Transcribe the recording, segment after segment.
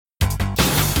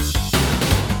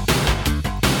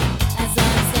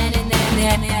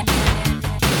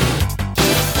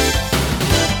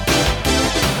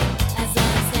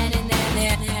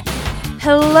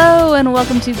and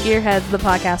welcome to Gearheads, the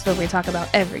podcast where we talk about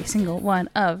every single one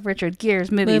of Richard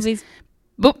Gere's movies.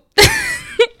 Boop.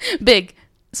 Big,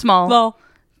 small,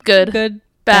 good,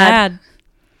 bad.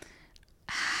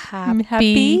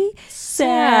 Happy,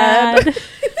 sad.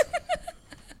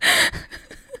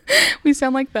 We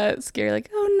sound like that scary,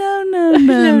 like, oh no.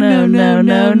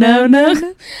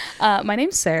 My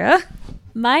name's Sarah.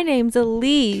 My name's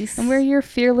Elise. And we're your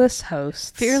fearless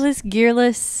hosts. Fearless,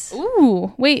 gearless.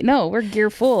 Ooh, wait, no, we're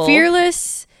gearful.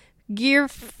 Fearless,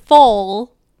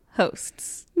 gearful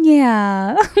hosts.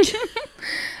 Yeah.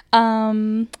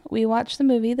 We watched the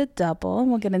movie The Double, and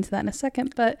we'll get into that in a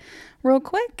second, but real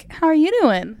quick, how are you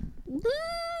doing?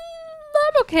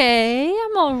 I'm okay.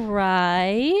 I'm all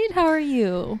right. How are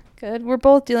you? Good. We're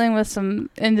both dealing with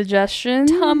some indigestion.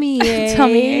 Tummy aches.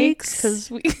 Tummy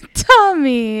aches.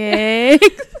 Tummy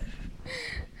aches.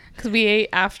 Because we ate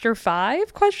after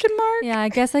 5, question mark? Yeah, I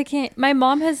guess I can't. My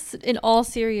mom has, in all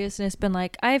seriousness, been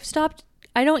like, I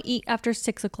don't eat after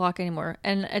 6 o'clock anymore.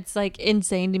 And it's like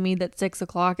insane to me that 6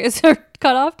 o'clock is her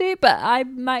cutoff date, but I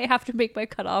might have to make my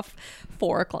cutoff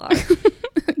 4 o'clock.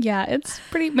 Yeah, it's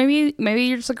pretty, maybe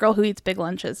you're just a girl who eats big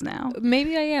lunches now.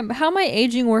 Maybe I am. How am I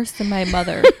aging worse than my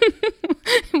mother?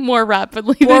 More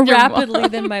rapidly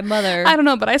than my mother. I don't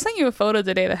know, but I sent you a photo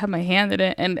today that had my hand in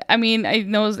it, and I mean, I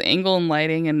know it's the angle and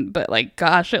lighting, but like,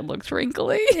 gosh, it looked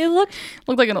wrinkly. It looked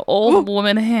like an old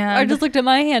woman hand. I just looked at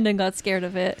my hand and got scared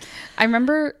of it. I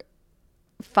remember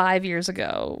 5 years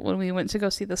ago when we went to go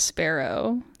see The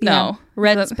Sparrow. Yeah, No,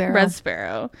 Red Sparrow. Red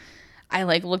Sparrow. I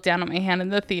like looked down at my hand in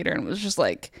the theater and was just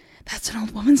like, that's an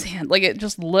old woman's hand. Like, it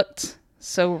just looked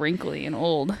so wrinkly and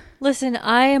old. Listen,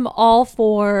 I am all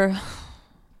for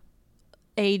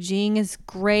aging is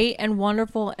great and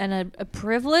wonderful and a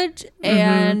privilege,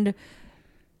 and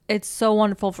it's so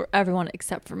wonderful for everyone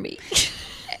except for me.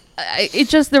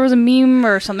 There was a meme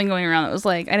or something going around that was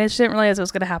like, I just didn't realize it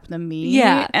was going to happen to me.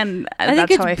 Yeah. And I that's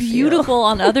think how I it's feel. beautiful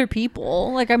on other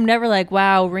people. Like, I'm never like,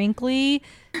 wow, wrinkly.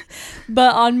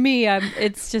 But on me,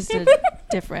 it's just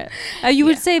different. You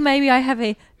would say maybe I have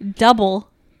a double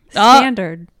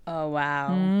standard. Oh, wow.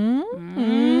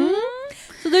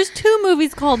 So there's 2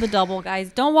 movies called The Double,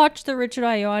 guys. Don't watch the Richard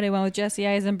Ayoade one with Jesse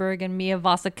Eisenberg and Mia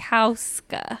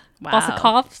Wasikowska. Wow.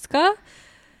 Wasikowska?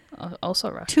 Also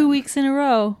Russian. 2 weeks in a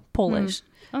row. Polish,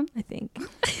 I think.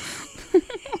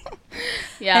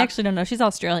 Yeah. I actually don't know. She's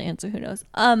Australian, so who knows?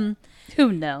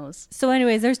 Who knows? So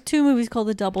anyways, there's 2 movies called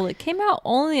The Double. It came out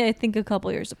only, I think, a couple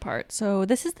years apart. So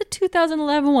this is the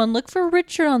 2011 one. Look for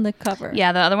Richard on the cover.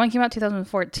 Yeah, the other one came out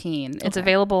 2014. Okay. It's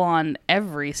available on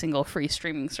every single free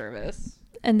streaming service.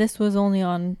 And this was only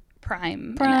on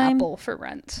Prime. And Apple for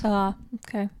rent.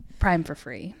 Okay. Prime for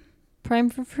free. Prime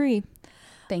for free.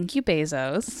 Thank you,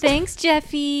 Bezos. Thanks,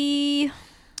 Jeffy.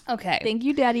 Okay. Thank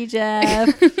you, Daddy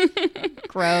Jeff.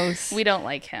 Gross. We don't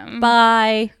like him.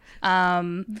 Bye.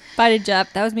 Bye to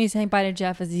Jeff. That was me saying bye to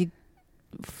Jeff as he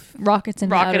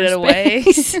rocketed away.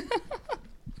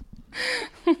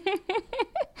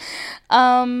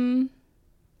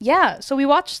 Yeah, so we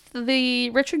watched the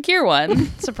Richard Gere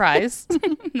one. Surprise.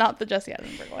 Not the Jesse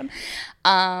Eisenberg one.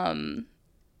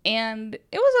 And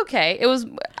it was okay.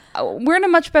 We're in a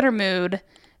much better mood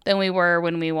than we were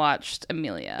when we watched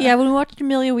Amelia. Yeah, when we watched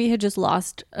Amelia, we had just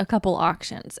lost a couple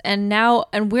auctions. And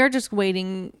we're just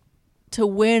waiting to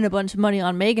win a bunch of money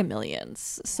on Mega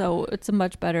Millions. So it's a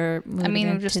much better mood. I mean,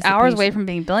 we're just hours away from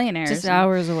being billionaires. Just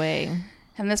hours away.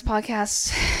 And this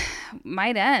podcast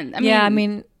might end.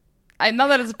 I know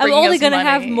that it's I'm only going to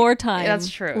have more time. That's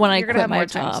true. When You're I quit have my more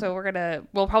job. time, so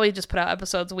we'll probably just put out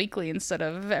episodes weekly instead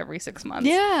of every 6 months.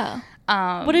 Yeah.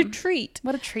 What a treat.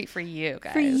 What a treat for you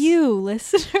guys. For you,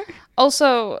 listener.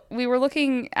 Also, we were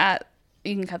looking at,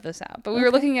 you can cut this out, but we were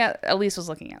looking at, Elise was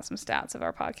looking at some stats of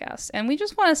our podcast, and we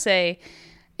just want to say,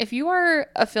 if you are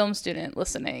a film student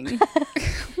listening,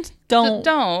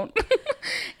 don't.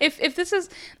 If this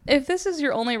is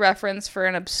your only reference for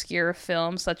an obscure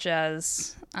film, such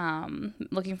as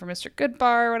Looking for Mr.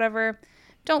 Goodbar or whatever,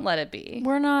 don't let it be.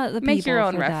 We're not the people. Make your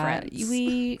own for reference.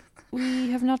 That.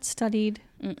 We have not studied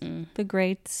the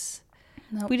greats.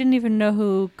 Nope. We didn't even know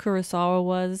who Kurosawa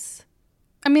was.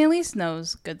 I mean, Elise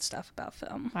knows good stuff about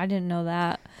film. I didn't know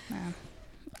that. No,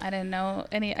 I didn't know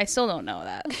any. I still don't know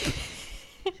that.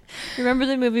 Remember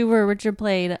the movie where Richard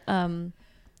played a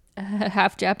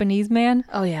half Japanese man?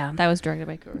 Oh yeah, that was directed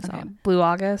by Kurosawa. Okay. Blue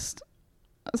August,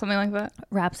 something like that.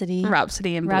 Rhapsody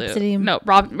in Blue.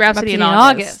 Rhapsody in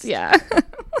August. Yeah.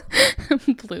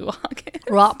 Blue August.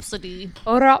 Rhapsody.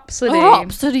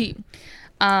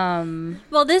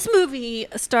 Well, this movie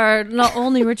starred not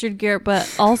only Richard Gere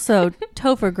but also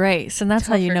Topher Grace, and that's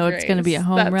how you know it's going to be a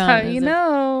home run. That's how you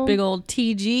know. Big old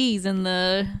TGs in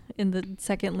the in the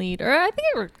second lead, or I think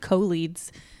they were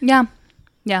co-leads. Yeah.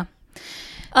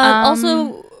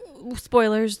 Also,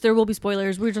 spoilers. There will be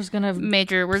spoilers. We're just gonna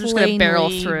we're just gonna barrel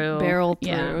through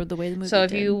the way the movie. So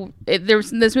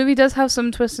this movie does have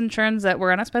some twists and turns that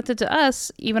were unexpected to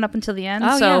us, even up until the end.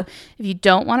 If you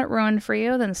don't want it ruined for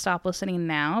you, then stop listening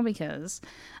now, because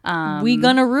we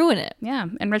gonna ruin it. Yeah,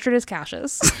 and Richard is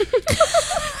Cassius.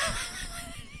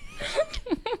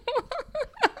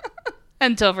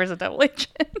 And Topher's a double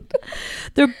agent.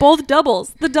 They're both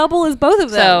doubles. The double is both of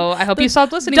them. So I hope you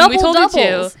stopped listening when we told you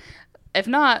to. If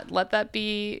not, let that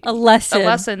be a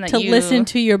lesson that to listen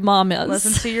to your mamas.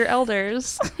 Listen to your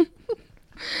elders.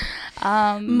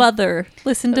 Mother.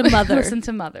 Listen to mother. Listen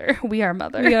to mother. We are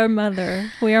mother. We are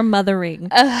mother. We are mothering.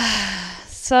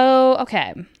 So,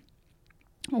 okay.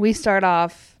 We start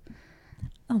off.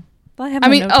 Oh, well, I have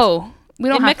my notes. We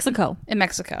don't in have Mexico. In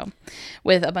Mexico,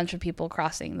 with a bunch of people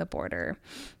crossing the border,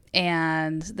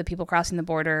 and the people crossing the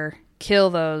border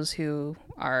kill those who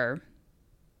are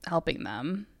helping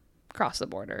them cross the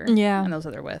border. Yeah, and those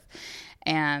that they're with,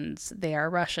 and they are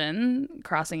Russian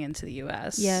crossing into the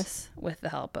U.S. Yes, with the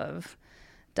help of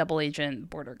double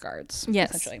agent border guards.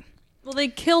 Yes, essentially. Well, they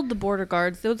killed the border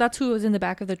guards. That's who was in the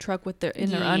back of the truck with their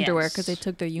their underwear, because they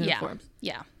took their uniforms.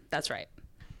 Yeah, that's right.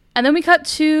 And then we cut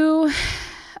to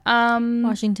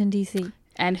Washington, D.C.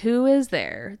 And who is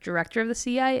there? Director of the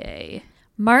CIA.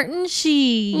 Martin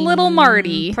Sheen. Little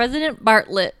Marty. President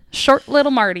Bartlett. Short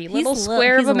little Marty. Little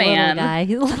square of a man. Guy.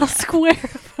 He's a little square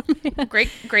of a man.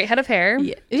 Great head of hair.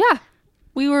 Yeah.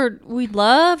 We'd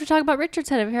love to talk about Richard's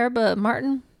head of hair, but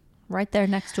Martin, right there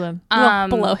next to him.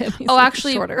 Below him. He's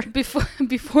actually, shorter.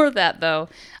 Before that, though,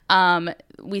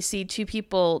 we see two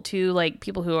people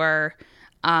who are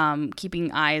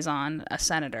keeping eyes on a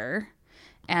senator.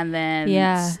 And then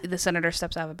the senator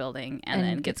steps out of a building and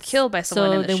then gets killed by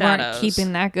someone in the shadows. So they weren't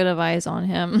keeping that good of eyes on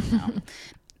him. No.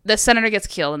 The senator gets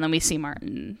killed, and then we see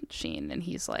Martin Sheen, and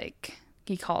he's like,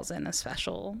 he calls in a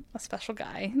special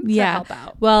guy to help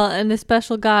out. Well, and the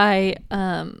special guy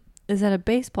is at a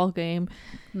baseball game.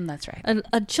 That's right.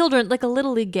 A children, like a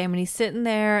little league game, and he's sitting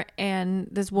there, and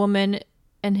this woman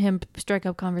and him strike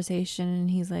up conversation,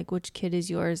 and he's like, which kid is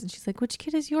yours? And she's like, which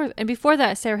kid is yours? And before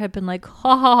that, Sarah had been like,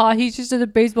 ha ha ha, he's just at a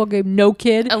baseball game, no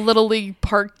kid. A little league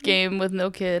park game with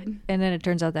no kid. And then it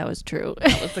turns out that was true.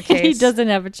 That was the case. He doesn't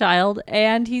have a child,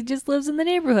 and he just lives in the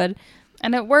neighborhood.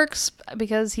 And it works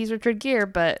because he's Richard Gere,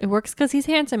 but it works because he's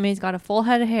handsome and he's got a full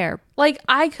head of hair. Like,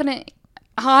 I couldn't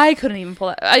even pull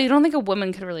that. I don't think a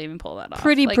woman could really even pull that off.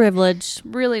 Pretty privileged.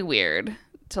 Really weird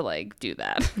to do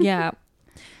that. Yeah.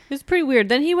 It was pretty weird.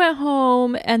 Then he went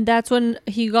home, and that's when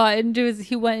he went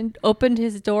and opened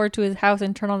his door to his house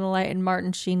and turned on the light, and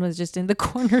Martin Sheen was just in the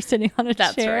corner sitting on a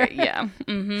chair. That's right. Yeah.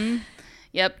 Mm-hmm.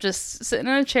 Yep. Just sitting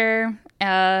in a chair,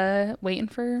 waiting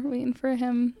for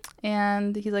him.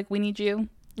 And he's like, "We need you."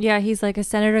 Yeah. He's like, a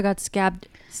senator got scabbed.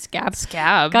 Got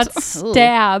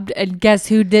stabbed, and guess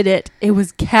who did it? It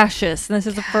was Cassius. And this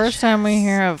is the first time we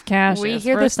hear of Cassius. We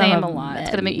hear this name a lot. It's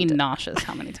gonna make me nauseous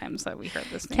how many times that we heard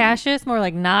this name. Cassius, more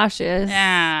like nauseous.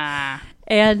 Yeah.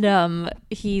 And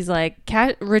he's like,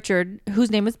 Richard,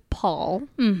 whose name is Paul.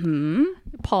 Mm-hmm.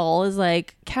 Paul is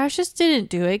like, Cassius didn't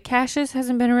do it. Cassius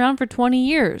hasn't been around for 20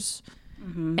 years.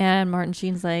 Mm-hmm. And Martin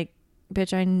Sheen's like,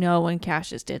 bitch, I know when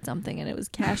Cassius did something, and it was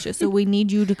Cassius, so we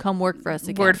need you to come work for us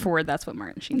again. Word for word, that's what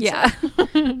Martin Sheen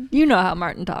said. You know how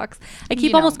Martin talks. I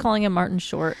keep almost calling him Martin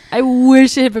Short. I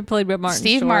wish it had been played by Martin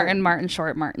Steve Short. Martin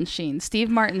Short, Martin Sheen. Steve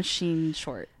Martin Sheen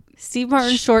Short. Steve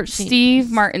Martin Short Sheen. Steve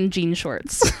Martin Jean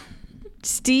Shorts.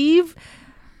 Steve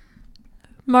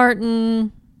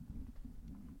Martin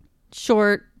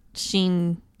Short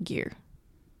Sheen Gear.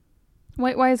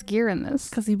 Why is Gear in this?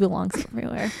 Because he belongs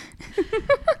everywhere.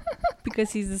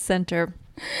 Because he's the center.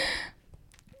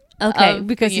 Okay,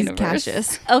 because he's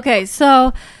Cassius. Okay,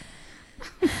 so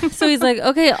he's like,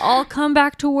 okay, I'll come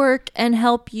back to work and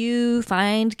help you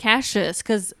find Cassius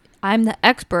because I'm the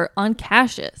expert on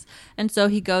Cassius. And so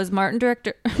he goes, Martin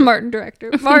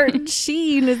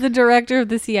Sheen is the director of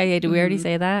the CIA. Did we already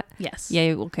say that? Yes.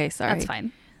 Yeah, okay, sorry. That's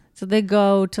fine. So they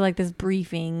go to this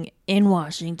briefing in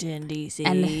Washington, D.C.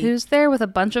 And who's there with a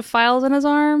bunch of files in his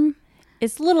arm?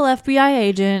 It's a little FBI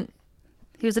agent.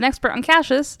 He was an expert on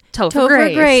Cassius.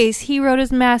 Topher Grace. He wrote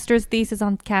his master's thesis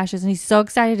on Cassius, and he's so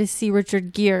excited to see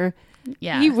Richard Gere.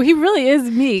 Yeah. He really is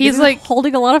me. He's like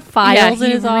holding a lot of files in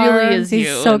his arms. He's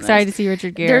so excited to see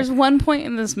Richard Gere. There's one point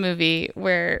in this movie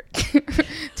where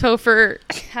Topher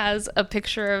has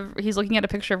he's looking at a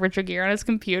picture of Richard Gere on his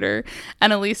computer,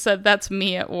 and Elise said, "That's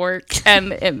me at work,"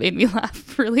 and it made me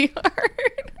laugh really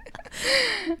hard.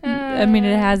 I mean,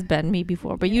 it has been me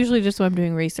before, but usually just when I'm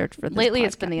doing research for this Lately, podcast.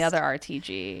 it's been the other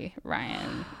RTG,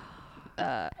 Ryan.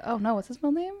 Oh no, what's his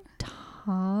middle name?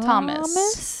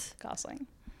 Thomas Gosling.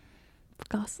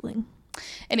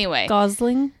 Anyway,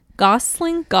 Gosling.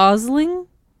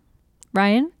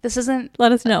 Ryan, this isn't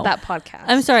let us know that podcast.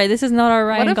 I'm sorry, this is not our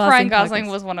Ryan What if Gosling Ryan Gosling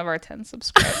podcast. was one of our 10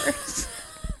 subscribers?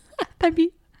 That'd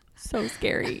be so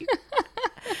scary.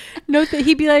 Note that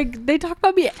he'd be like, they talk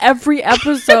about me every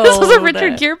episode. This was a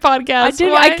Richard Gere podcast.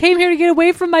 I came here to get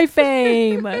away from my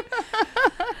fame.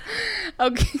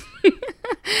 Okay. We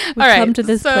All right, come to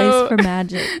this place for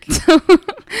magic.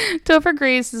 Topher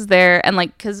Grace is there, and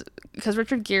like, because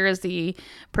Richard Gere is the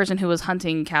person who was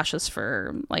hunting Cassius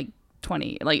for like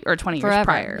 20 years Forever,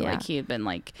 prior. yeah. Like he had been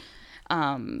like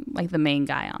the main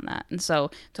guy on that, and so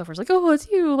Topher's like, oh, it's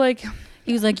you. Like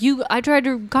He was like, I tried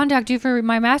to contact you for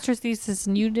my master's thesis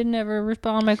and you didn't ever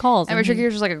respond to my calls. And Richard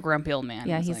Gere's just like a grumpy old man.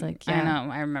 Yeah, he's like, I yeah.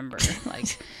 know, I remember.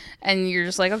 Like, and you're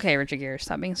just like, okay, Richard Gere,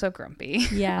 stop being so grumpy.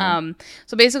 Yeah.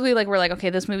 So basically, like, we're like,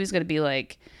 okay, this movie's gonna be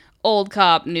like old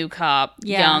cop, new cop,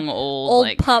 young, old, old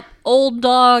like, pup, old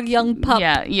dog, young pup.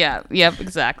 Yep,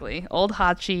 exactly. Old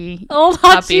Hachi, Old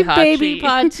Hachi, baby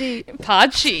Pachi.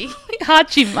 Pachi,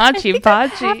 Hachi, Machi, Pachi.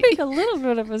 Having a little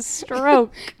bit of a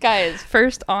stroke. Guys,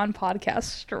 first on podcast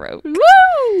stroke.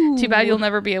 Woo! Too bad you'll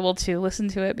never be able to listen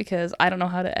to it because I don't know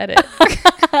how to edit.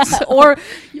 or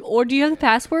do you have the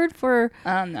password for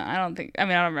No, I don't think. I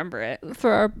mean, I don't remember it.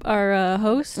 for our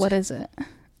host? What is it?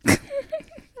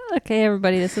 Okay,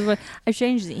 everybody, this is what I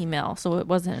changed the email, so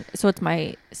it's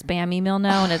my spam email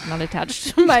now, and it's not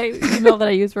attached to my email that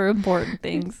I use for important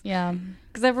things. Yeah,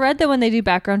 because I've read that when they do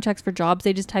background checks for jobs,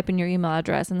 they just type in your email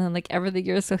address, and then like everything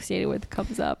you're associated with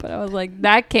comes up, and I was like,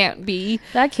 that can't be.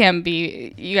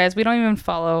 You guys. We don't even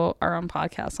follow our own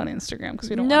podcast on Instagram because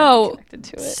we don't want to be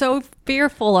connected to it. So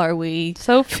fearful are we?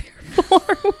 So fearful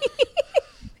are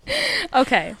we?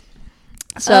 Okay.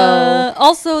 So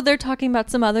also they're talking about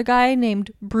some other guy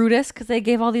named Brutus because they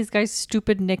gave all these guys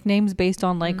stupid nicknames based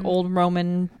on like old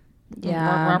Roman.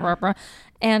 Yeah.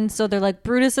 And so they're like,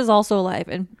 Brutus is also alive.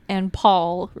 And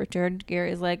Paul, Richard Gere,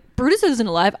 is like, Brutus isn't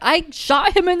alive. I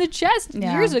shot him in the chest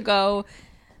years ago.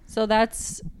 So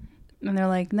that's and they're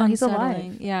like, no, he's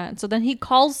alive. Yeah. And so then he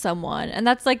calls someone, and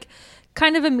that's like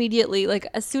kind of immediately, like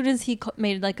as soon as he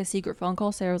made like a secret phone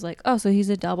call, Sarah was like, oh, so he's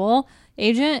a double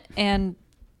agent. And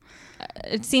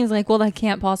it seems like, well, that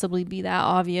can't possibly be that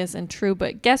obvious and true,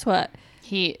 but guess what?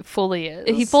 He fully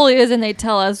is. He fully is, and they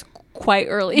tell us quite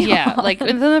early. Yeah, on. like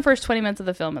within the first 20 minutes of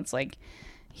the film, it's like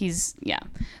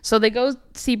So they go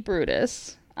see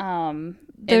Brutus.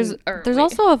 There's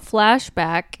also a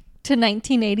flashback to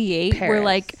 1988 Paris. where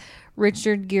like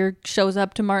Richard Gere shows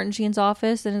up to Martin Sheen's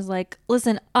office and is like,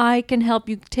 listen, I can help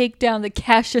you take down the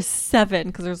Cassius 7,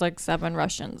 because there's like 7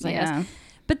 Russians, I guess.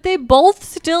 But they both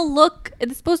still look,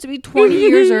 it's supposed to be 20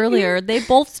 years earlier. They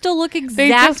both still look exactly They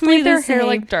just made their the same. hair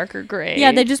like darker gray.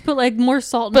 Yeah, they just put like more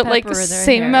salt and but pepper like in their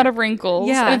same hair. amount of wrinkles.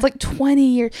 Yeah. And it's like 20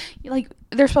 years. Like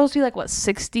they're supposed to be like what,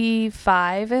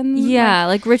 65 and yeah,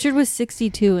 like Richard was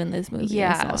 62 in this movie.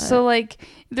 Yeah, so like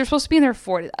they're supposed to be in their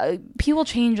 40s. People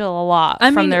change a lot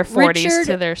from their 40s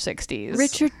to their 60s.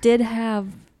 Richard did have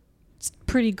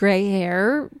pretty gray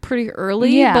hair pretty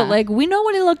early, but like we know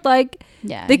what he looked like.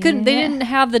 Yeah, they didn't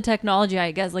have the technology,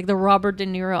 I guess, like the Robert De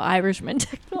Niro Irishman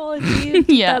technology in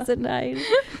 2009.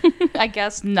 I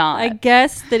guess not. I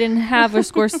guess they didn't have a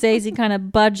Scorsese kind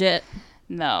of budget.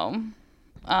 No.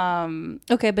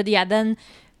 Okay, but yeah, then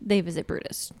they visit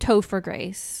Brutus, Topher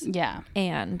Grace. Yeah.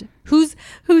 And whose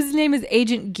name is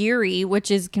Agent Geary, which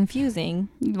is confusing.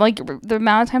 Like the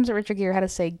amount of times that Richard Gere had to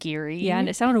say Geary. Yeah, and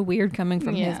it sounded weird coming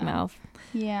from his mouth.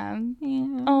 Yeah.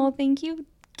 Oh, thank you,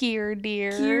 Gere,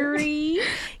 dear. Geary.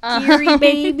 Geary,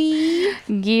 baby.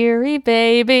 Geary,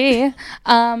 baby.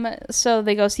 So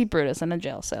they go see Brutus in a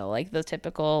jail cell, like the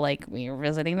typical, like we're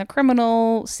visiting the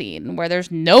criminal scene where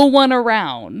there's no one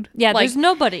around. Yeah, like, there's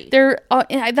nobody.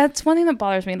 That's one thing that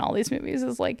bothers me in all these movies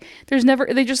is like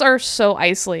they just are so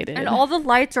isolated. And all the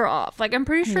lights are off. Like I'm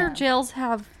pretty sure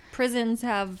prisons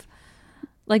have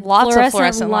like lots of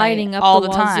fluorescent lighting up all the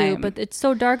the wazoo, time, but it's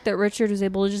so dark that Richard was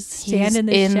able to just stand He's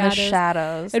in the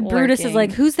shadows. And Brutus is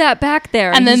like, "Who's that back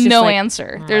there?" And then he's just no like,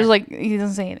 answer. There's like he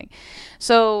doesn't say anything.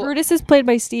 So Brutus is played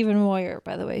by Stephen Moyer,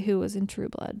 by the way, who was in True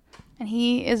Blood, and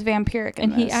he is vampiric,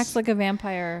 and he acts like a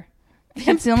vampire.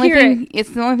 It's the only thing. It's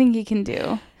the only thing he can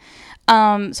do.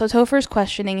 So Topher's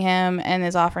questioning him and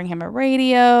is offering him a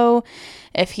radio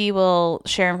if he will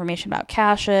share information about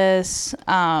Cassius.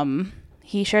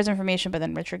 he shares information, but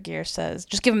then Richard Gere says,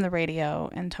 just give him the radio.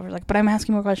 And Topher's like, but I'm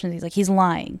asking more questions. He's like, he's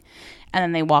lying. And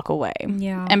then they walk away.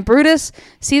 Yeah. And Brutus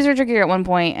sees Richard Gere at one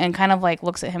point and kind of like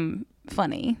looks at him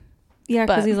funny. Yeah,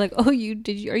 because he's like, oh, are you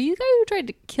the guy who tried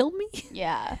to kill me?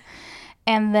 Yeah.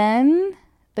 And then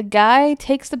the guy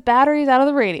takes the batteries out of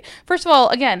the radio. First of all,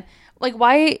 again, like,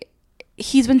 why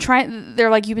he's been trying, they're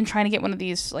like, you've been trying to get one of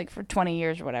these like for 20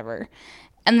 years or whatever.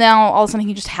 And now all of a sudden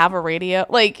he can just have a radio.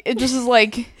 Like, it just is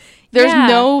like, there's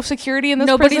no security in this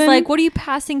Nobody's prison. like, what are you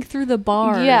passing through the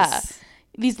bars? Yeah.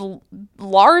 These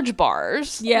large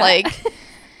bars. Yeah. Like,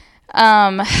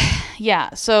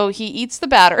 yeah. So he eats the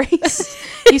batteries.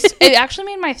 It actually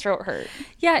made my throat hurt.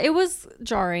 Yeah, it was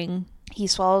jarring. He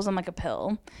swallows them like a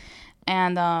pill.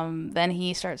 And then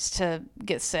he starts to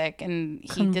get sick, and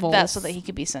he did that so that he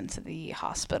could be sent to the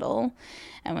hospital.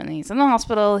 And when he's in the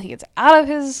hospital, he gets out of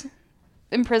his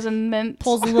imprisonment,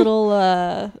 pulls a little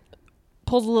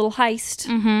heist.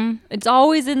 Mm-hmm. It's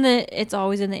always in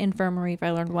the infirmary. If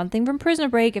I learned one thing from Prison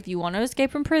Break, if you want to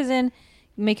escape from prison,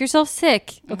 make yourself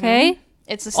sick. Okay. Mm-hmm.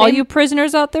 It's the same, all you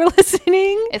prisoners out there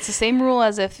listening. It's the same rule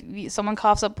as if someone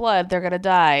coughs up blood, they're gonna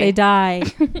die. They die.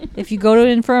 If you go to an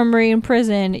infirmary in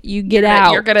prison, you get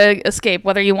out. You're gonna escape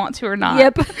whether you want to or not.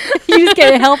 Yep. You just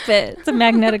can't help it. It's a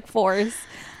magnetic force.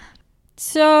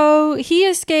 So he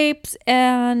escapes,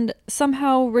 and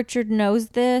somehow Richard knows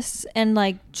this and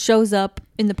like shows up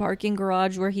in the parking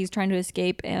garage where he's trying to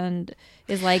escape and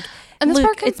is like,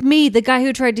 look, it's me, the guy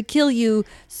who tried to kill you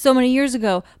so many years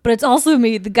ago, but it's also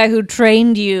me, the guy who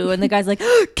trained you. And the guy's like,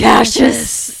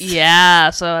 Cassius. Yeah.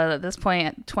 So at this point,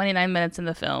 at 29 minutes in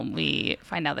the film, we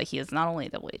find out that he is not only a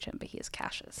double agent, but he is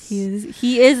Cassius.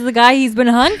 He is the guy he's been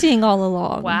hunting all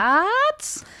along.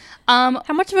 What?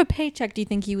 How much of a paycheck do you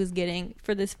think he was getting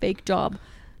for this fake job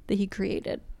that he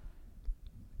created?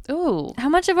 Ooh. How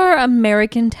much of our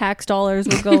American tax dollars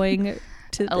were going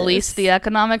to Elise, the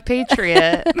economic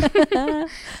patriot?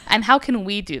 And how can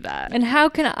we do that? And how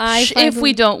can I if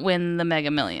we don't win the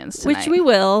Mega Millions tonight? Which we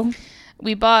will.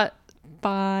 We bought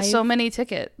 5 so many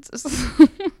tickets.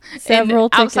 Several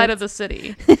tickets. Outside of the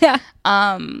city. Yeah.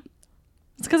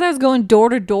 It's because I was going door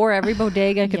to door every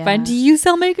bodega I could find. Do you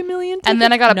sell Mega Million tickets? And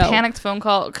then I got a panicked phone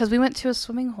call because we went to a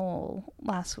swimming hole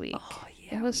last week. Oh,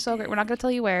 yeah. It was so great. We're not going to tell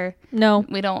you where. No.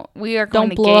 We don't. We are going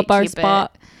to blow up our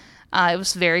spot. It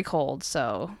was very cold,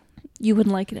 so. You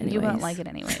wouldn't like it anyway. You wouldn't like it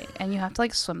anyway. And you have to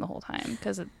like swim the whole time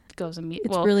because it goes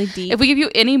immediately. It's really deep. If we give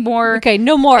you any more. Okay,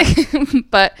 no more.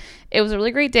 But it was a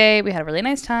really great day. We had a really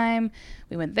nice time.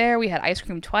 We went there. We had ice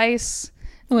cream twice.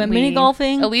 We went mini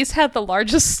golfing. Elise had the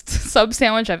largest sub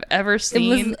sandwich I've ever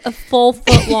seen. It was a full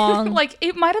foot long. Like,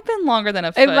 it might have been longer than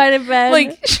a foot. It might have been.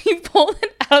 Like, she pulled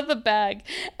it out of the bag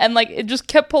and like it just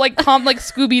kept pulling, like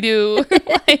Scooby-Doo.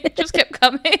 Like, it just kept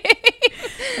coming.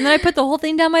 And then I put the whole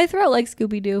thing down my throat like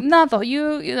Scooby-Doo. Not the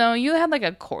you know, you had like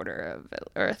a quarter of it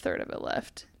or a third of it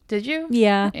left. Did you?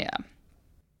 Yeah. Yeah.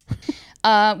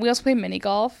 We also played mini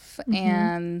golf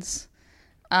and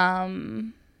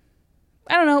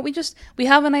I don't know. We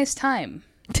have a nice time.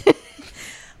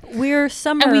 We're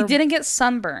summer. And we didn't get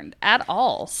sunburned at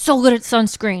all. So good at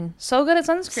sunscreen.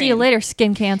 See you later,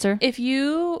 skin cancer. If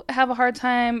you have a hard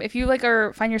time, if you like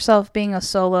or find yourself being a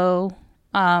solo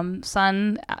sun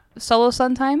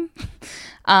time,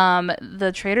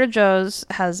 the Trader Joe's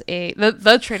has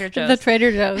the Trader Joe's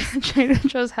Trader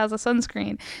Joe's has a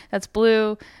sunscreen that's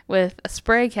blue with a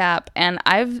spray cap, and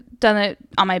I've done it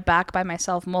on my back by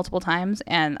myself multiple times,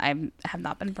 and I have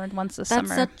not been burned once this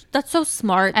summer. That's so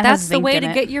smart. That's the way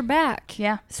to get your back.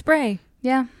 Yeah. Spray.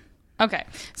 Yeah. Okay.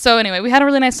 So anyway, we had a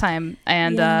really nice time,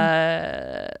 and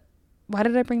why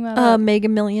did I bring that up? Mega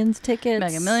Millions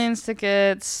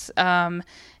tickets.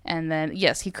 And then,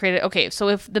 yes, he created... Okay, so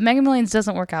if the Mega Millions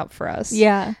doesn't work out for us...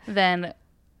 Yeah. Then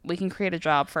we can create a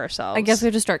job for ourselves. I guess we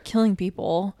have to start killing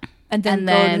people. And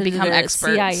then become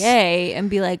experts. CIA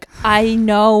and be like, I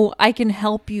know I can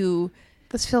help you.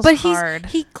 This feels hard.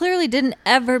 He clearly didn't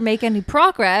ever make any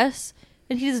progress.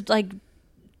 And he just,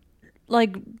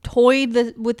 toyed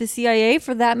with the CIA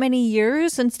for that many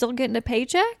years and still getting a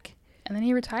paycheck? And then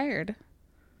he retired.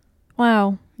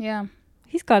 Wow. Yeah.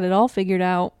 He's got it all figured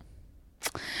out.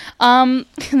 And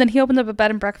then he opened up a bed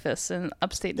and breakfast in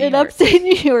upstate New York. Upstate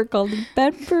New York called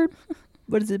Bedford.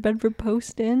 What is it? Bedford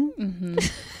Post Inn?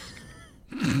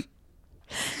 Mm-hmm.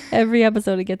 Every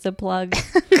episode it gets a plug.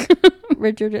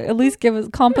 Richard, at least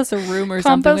comp us a room or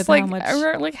something with how much.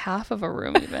 Or like half of a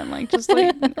room even.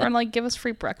 Or give us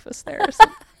free breakfast there or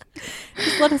something.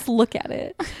 Just let us look at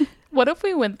it. What if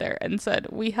we went there and said,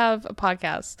 we have a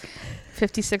podcast,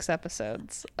 56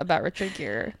 episodes about Richard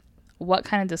Gere. What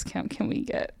kind of discount can we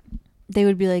get? they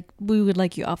would be like, we would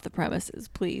like you off the premises,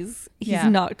 please. He's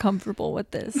not comfortable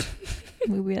with this.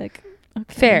 We'd be like,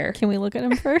 okay, fair. Can we look at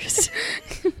him first?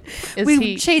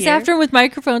 We'd chase after him with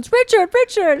microphones.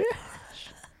 Richard.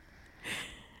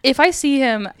 If I see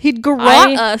him, he'd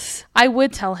garrot us. I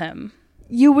would tell him.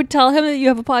 You would tell him that you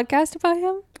have a podcast about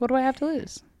him? What do I have to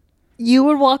lose? You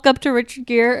would walk up to Richard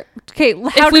Gere. Okay,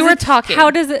 if we were talking. How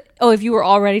does it? Oh, if you were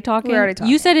already talking? We were already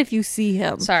talking. You said if you see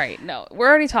him. Sorry, no, we're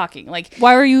already talking. Like,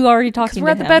 why were you already talking? We're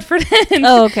at the Bedford Inn.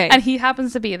 Oh, okay. And he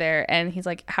happens to be there, and he's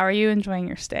like, "How are you enjoying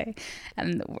your stay?"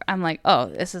 And I'm like, "Oh,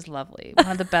 this is lovely.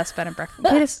 One of the best bed and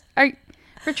breakfast." Wait,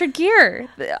 Richard Gere,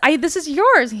 this is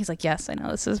yours. And he's like, "Yes, I know,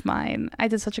 this is mine. I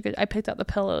did such a good. I picked out the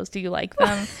pillows. Do you like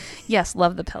them?" Yes,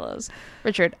 love the pillows.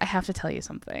 Richard, I have to tell you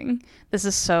something. This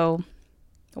is so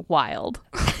wild,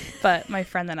 but my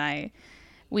friend and I,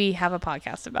 we have a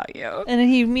podcast about you. And then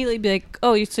he'd immediately be like,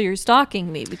 "Oh, so you're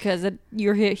stalking me because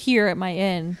you're here at my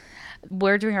inn."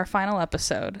 We're doing our final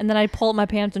episode. And then I'd pull up my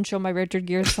pants and show my Richard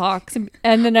Gere socks,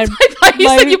 and then I'd. I thought you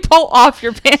said you pull off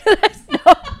your pants.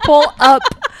 No, pull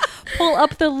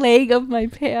up the leg of my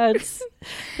pants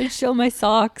and show my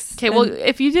socks. Okay, well,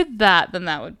 if you did that, then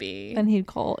that would be. And he'd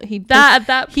push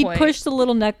the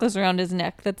little necklace around his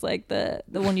neck. That's like the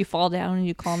one you fall down and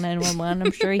you call 911.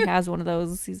 I'm sure he has one of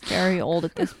those. He's very old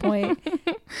at this point.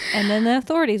 And then the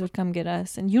authorities would come get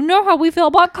us. And you know how we feel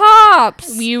about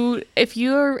cops. If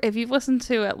you've listened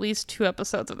to at least 2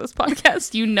 episodes of this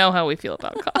podcast, you know how we feel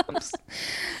about cops.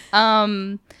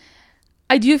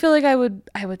 I do feel like I would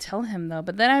tell him though,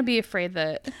 but then I'd be afraid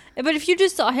that. But if you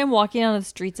just saw him walking on the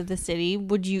streets of the city,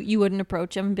 you wouldn't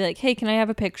approach him and be like, "Hey, can I have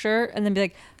a picture?" And then be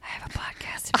like, "I have a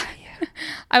podcast about you."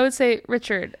 I would say,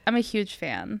 "Richard, I'm a huge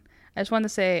fan. I just wanted to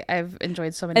say I've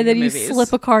enjoyed so many and then movies." You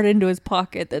slip a card into his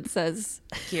pocket that says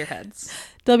Gearheads.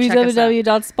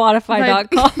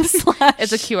 www.spotify.com/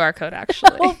 It's a QR code,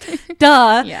 actually.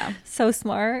 Duh. Yeah. So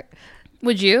smart.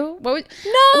 Would you? What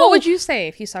would you say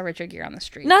if you saw Richard Gere on the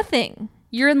street? Nothing.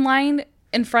 You're in line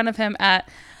in front of him at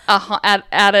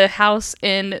a house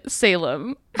in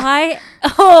Salem. That's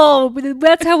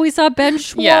how we saw Ben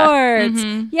Schwartz. Yeah,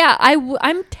 mm-hmm. Yeah,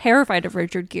 I'm terrified of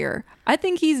Richard Gere. I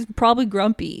think he's probably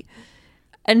grumpy,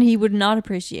 and he would not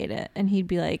appreciate it. And he'd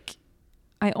be like,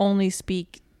 "I only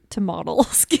speak to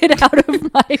models. Get out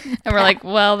of my." And we're like,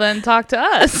 "Well, then talk to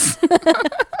us."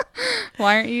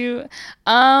 Why aren't you?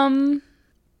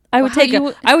 I would take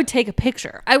a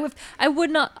picture. I would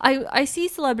not. I see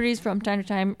celebrities from time to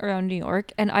time around New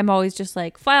York, and I'm always just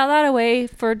like, file that away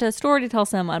for the story to tell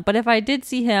someone. But if I did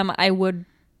see him, I would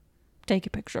take a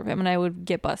picture of him, and I would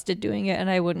get busted doing it, and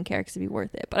I wouldn't care because it'd be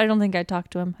worth it. But I don't think I'd talk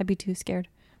to him. I'd be too scared.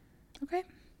 Okay.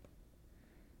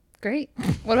 Great.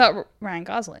 What about Ryan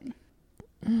Gosling?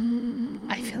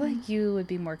 I feel like you would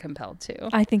be more compelled to.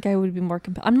 I think I would be more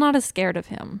compelled. I'm not as scared of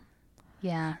him.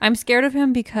 Yeah. I'm scared of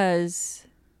him because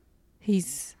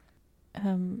he's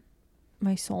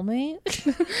my soulmate.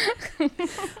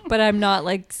 But I'm not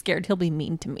like scared he'll be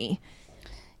mean to me.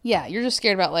 Yeah, you're just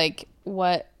scared about like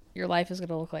what your life is going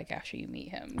to look like after you meet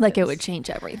him. Like it would change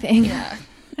everything. Yeah.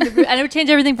 And it would change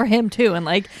everything for him too. And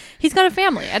like he's got a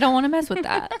family. I don't want to mess with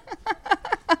that.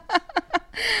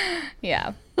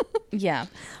 Yeah. Yeah.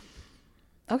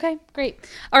 Okay, great.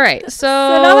 All right. So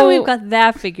now that we've got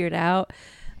that figured out,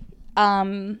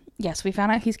 yes, we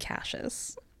found out he's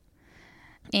Cassius.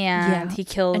 And he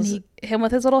kills him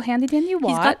with his little handy dandy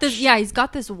watch. He's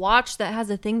got this watch that has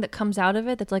a thing that comes out of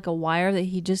it that's like a wire that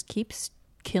he just keeps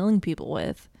killing people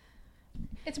with.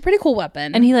 It's a pretty cool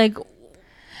weapon. And he like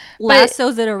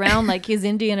lassos it around like he's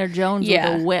Indiana Jones with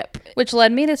a whip. Which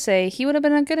led me to say he would have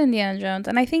been a good Indiana Jones.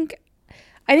 And I think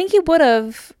he would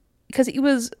have, because he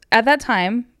was at that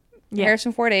time,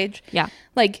 Harrison Ford age. Yeah.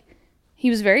 Like he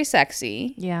was very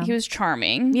sexy. Yeah. He was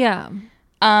charming. Yeah.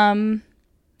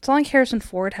 It's not like Harrison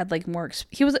Ford had like more.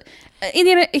 He was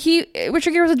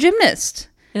Richard Gere was a gymnast.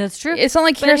 Yeah, that's true. It's not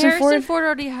like Harrison Ford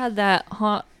already had that.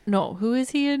 Who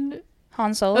is he in?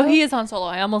 Han Solo. Oh, he is Han Solo.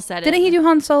 I almost said Didn't he do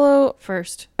Han Solo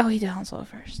first? Oh, he did Han Solo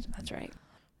first. That's right.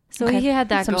 So he had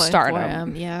that some going stardom. For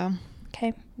him. Yeah.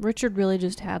 Okay. Richard really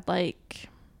just had like,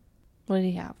 what did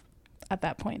he have at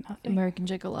that point? Nothing. American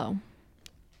Gigolo.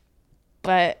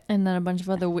 And then a bunch of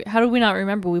other. How do we not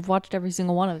remember? We've watched every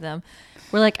single one of them.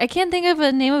 We're like, I can't think of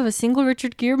a name of a single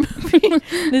Richard Gere movie.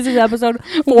 This is episode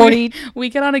 40. We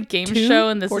get on a game show,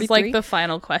 and this 43? Is like the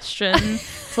final question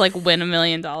to like win $1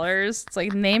 million. It's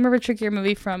like, name a Richard Gere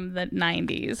movie from the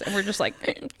 90s, and we're just like,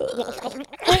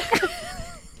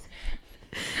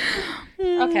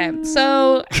 okay,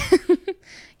 so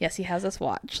yes, he has this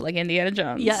watch like Indiana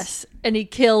Jones. Yes, and he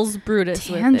kills Brutus.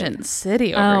 Tangent with it.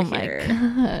 City over here. Oh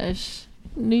my gosh.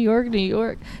 New York, New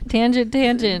York. Tangent,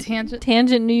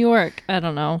 New York. I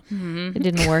don't know. Mm-hmm. It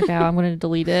didn't work out. I'm going to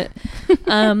delete it.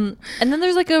 And then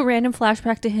there's like a random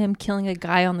flashback to him killing a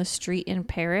guy on the street in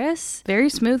Paris. Very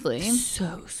smoothly.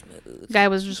 So smooth. Guy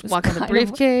was just walking the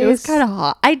briefcase. It was kind of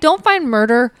hot. I don't find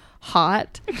murder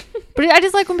hot, but I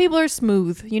just like when people are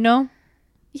smooth, you know?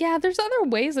 Yeah, there's other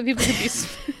ways that people can be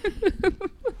smooth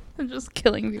than just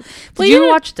killing people. Did you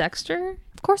watch Dexter?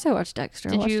 Of course I watched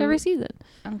Dexter. I watched every season.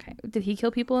 Okay. Did he kill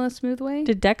people in a smooth way?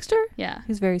 Did Dexter? Yeah.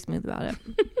 He's very smooth about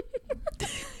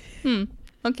it.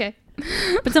 Okay.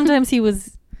 But sometimes he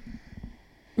was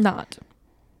not.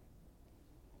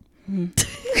 And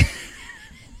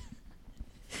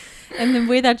the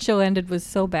way that show ended was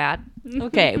so bad.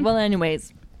 Okay, well,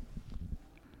 anyways.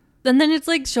 And then it's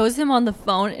like shows him on the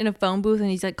phone in a phone booth and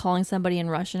he's like calling somebody in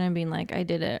Russian and being like, I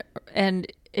did it.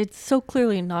 And it's so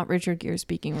clearly not Richard Gere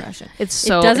speaking Russian. It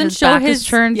doesn't show his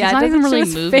turns. Yeah, it's not even really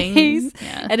moving. Face,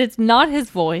 and it's not his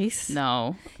voice.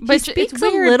 No. But he speaks a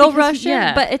little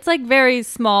Russian, but it's like very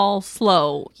small,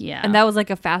 slow. Yeah. And that was like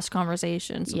a fast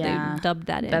conversation. So they dubbed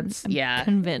that in. I'm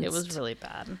convinced. It was really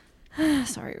bad.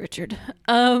 Sorry, Richard.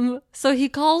 So he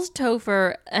calls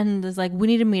Topher and is like, we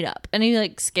need to meet up. And he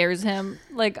like scares him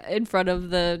like in front of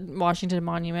the Washington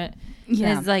Monument. Yeah.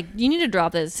 And he's like, you need to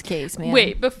drop this case, man.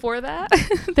 Wait, before that,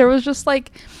 there was just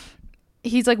like,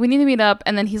 he's like, we need to meet up.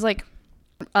 And then he's like,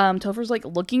 Topher's like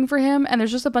looking for him. And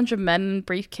there's just a bunch of men in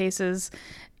briefcases,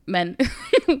 men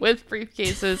with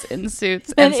briefcases in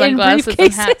suits and sunglasses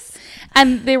and hats.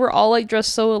 And they were all like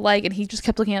dressed so alike. And he just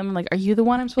kept looking at him like, are you the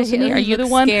one I'm supposed to meet? Are you the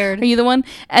one? Scared. Are you the one?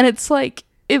 And it's like,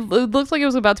 it looks like it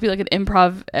was about to be like an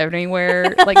improv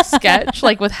anywhere like sketch,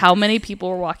 like with how many people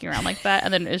were walking around like that,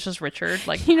 and then it's just Richard.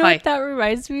 Like, you know what that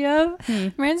reminds me of?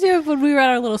 Reminds me of when we were at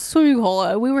our little swimming hole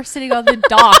and we were sitting on the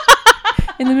dock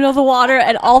in the middle of the water,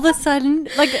 and all of a sudden,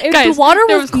 like the water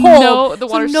was cold,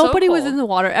 so nobody was in the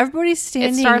water. Everybody's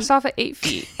standing. It starts off at 8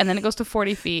 feet and then it goes to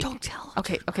 40 feet. Don't tell.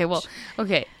 Okay. Well,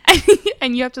 okay,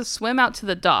 and you have to swim out to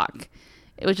the dock,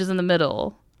 which is in the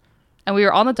middle. And we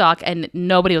were on the dock, and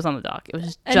nobody was on the dock. It was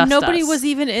just and nobody us. was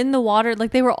even in the water.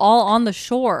 Like, they were all on the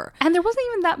shore. And there wasn't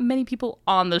even that many people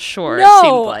on the shore,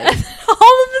 no. It seemed like.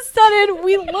 All of a sudden,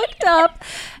 we looked up,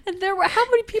 and there were, how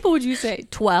many people would you say?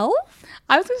 12?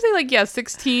 I was going to say,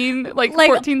 16, 14,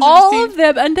 16. All of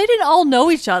them, and they didn't all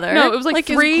know each other. No, it was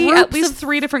at least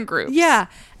three different groups. Yeah.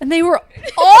 And they were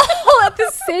all at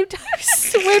the same time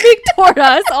swimming toward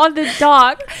us on the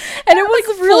dock, and it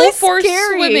was really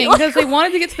scary. Swimming because they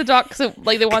wanted to get to the dock because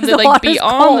they wanted to be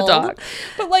on the dock,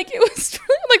 but it was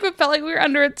really, it felt like we were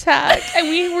under attack, and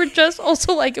we were just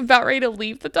also about ready to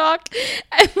leave the dock,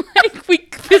 and we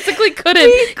physically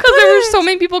couldn't because there were so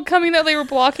many people coming that they were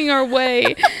blocking our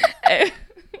way.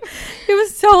 It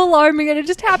was so alarming, and it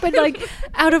just happened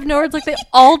out of nowhere. It's like they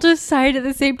all decided at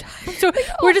the same time. So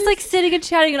we're just sitting and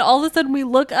chatting, and all of a sudden we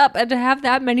look up, and to have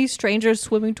that many strangers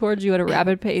swimming towards you at a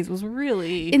rapid pace was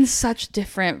really in such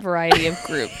different variety of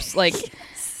groups.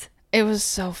 Yes. It was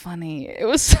so funny. It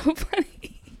was so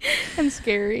funny and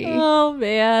scary. Oh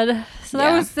man! So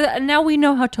that was now we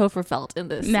know how Topher felt in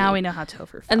this. Now we know how Topher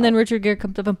felt. And then Richard Gere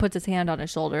comes up and puts his hand on his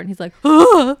shoulder, and he's like,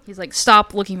 "Ugh!" He's like,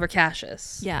 "Stop looking for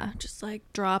Cassius." Yeah, just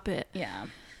drop it. Yeah.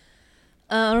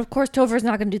 Of course, Topher's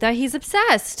not going to do that. He's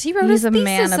obsessed. He wrote his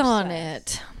thesis on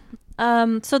it.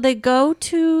 So they go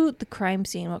to the crime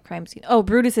scene. What crime scene? Oh,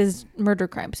 Brutus's murder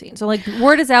crime scene. So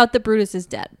word is out that Brutus is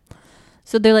dead.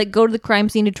 So they go to the crime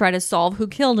scene to try to solve who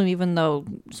killed him, even though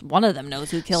one of them knows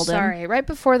who killed him. Sorry, right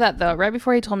before that though, right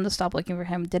before he told him to stop looking for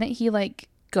him, didn't he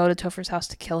go to Topher's house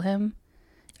to kill him?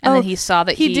 And then he saw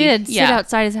that he did sit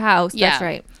outside his house. Yeah. That's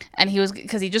right. And he was,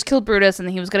 because he just killed Brutus, and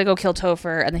then he was gonna go kill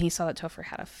Topher, and then he saw that Topher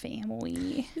had a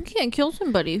family. You can't kill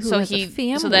somebody who has a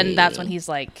family. So then that's when he's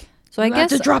like, so I guess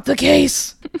to drop the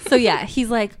case. So yeah,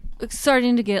 he's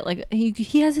starting to get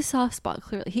he has a soft spot.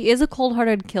 Clearly, he is a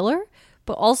cold-hearted killer.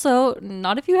 But also,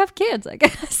 not if you have kids, I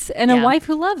guess. And a wife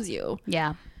who loves you.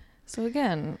 Yeah. So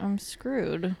again, I'm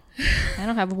screwed. I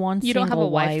don't have one You don't have a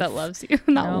wife that loves you.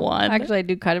 Not one. Actually, I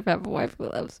do kind of have a wife who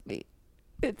loves me.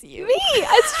 It's you. Me.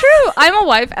 It's true. I'm a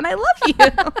wife and I love you.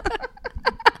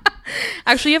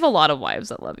 Actually, you have a lot of wives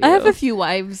that love you. I have a few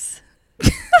wives.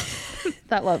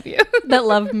 That love you. That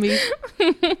love me.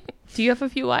 Do you have a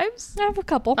few wives? I have a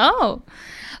couple. Oh.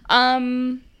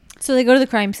 So they go to the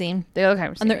crime scene.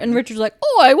 And Richard's like,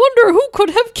 oh, I wonder who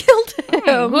could have killed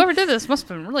him. Whoever did this must have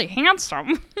been really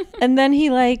handsome. And then he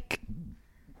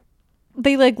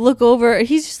they look over.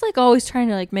 He's just always trying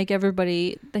to make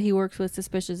everybody that he works with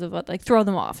suspicious of throw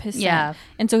them off his scent.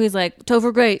 And so he's like,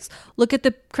 Topher Grace, look at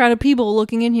the crowd of people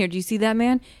looking in here. Do you see that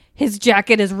man? his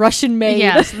jacket is Russian made.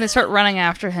 Yes, and they start running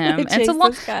after him. They And it's chase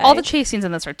long. this guy. All the chase scenes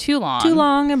in this are too long. Too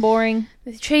long and boring.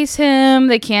 They chase him.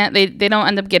 They can't. They don't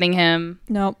end up getting him.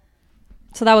 Nope.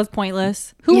 So that was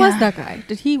pointless. Who was that guy?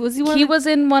 Was he one? He was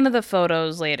in one of the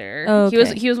photos later. Oh,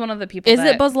 okay. He was one of the people. Is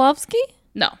it Buzlovsky?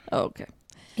 No. Oh, okay.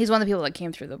 He's one of the people that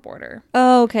came through the border.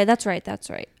 Oh, okay. That's right.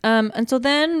 And so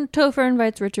then Topher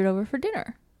invites Richard over for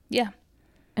dinner. Yeah.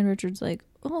 And Richard's like,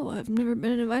 oh, I've never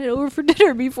been invited over for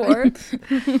dinner before.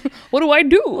 What do I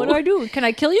do? What do I do? Can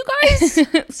I kill you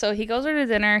guys? So he goes over to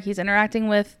dinner. He's interacting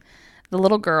with the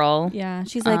little girl. Yeah.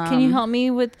 She's like, can you help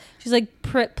me with... She's like,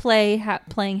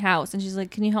 playing house. And she's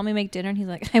like, can you help me make dinner? And he's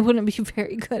like, I wouldn't be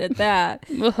very good at that.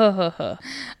 And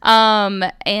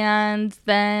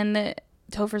then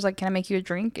Topher's like, can I make you a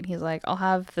drink? And he's like, I'll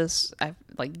have this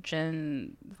like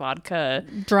gin vodka.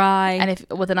 Dry. And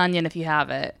with an onion if you have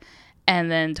it.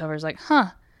 And then Topher's like,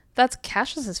 that's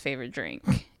Cassius's favorite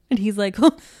drink. And he's like,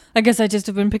 oh, I guess I just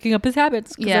have been picking up his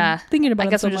habits. Yeah. I'm thinking about I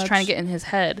guess him I'm just trying to get in his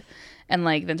head. And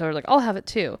like, then Topher's like, I'll have it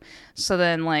too. So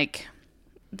then like,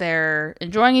 they're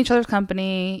enjoying each other's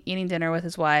company, eating dinner with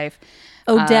his wife.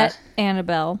 Odette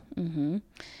Annabelle. Mm-hmm.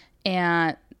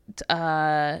 And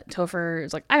Topher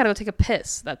is like, I gotta go take a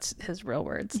piss. That's his real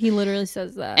words. He literally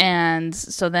says that. And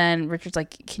so then Richard's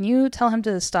like, can you tell him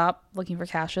to stop looking for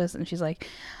Cassius? And she's like,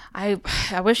 I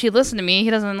wish he'd listen to me. He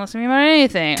doesn't listen to me about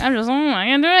anything. I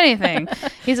can't do anything.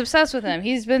 He's obsessed with him.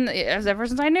 He's been, ever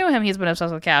since I knew him, he's been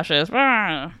obsessed with Cassius.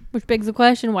 Which begs the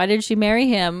question, why did she marry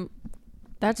him?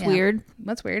 That's weird.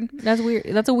 That's weird. That's weird.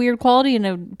 That's a weird quality in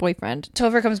a boyfriend.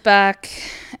 Topher comes back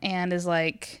and is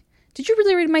like, did you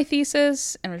really read my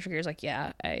thesis? And Richard Gere's like,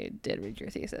 yeah, I did read your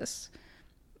thesis.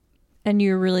 And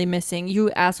you're really missing.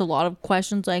 You asked a lot of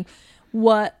questions like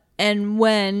what and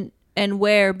when and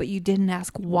where, but you didn't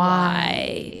ask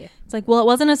why. It's like, well, it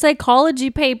wasn't a psychology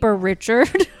paper,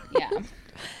 Richard. Yeah.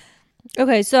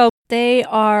 Okay, so they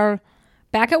are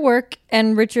back at work,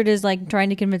 and Richard is like trying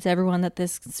to convince everyone that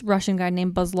this Russian guy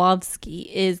named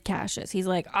Buzlovsky is Cassius. He's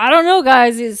like, I don't know,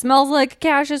 guys. It smells like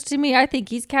Cassius to me. I think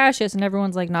he's Cassius. And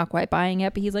everyone's like not quite buying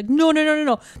it, but he's like, no.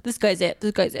 This guy's it.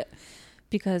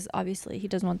 Because obviously he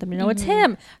doesn't want them to know it's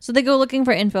him. So they go looking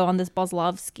for info on this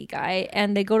Buzlovsky guy,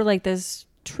 and they go to like this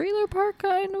trailer park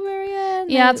kind of area.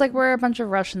 Yeah, it's like where a bunch of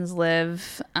Russians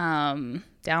live, down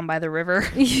by the river.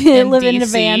 Living in a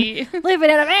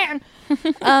van.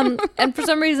 And for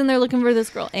some reason they're looking for this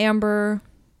girl, Amber.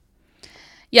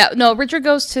 Yeah, no, Richard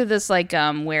goes to this like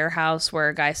warehouse where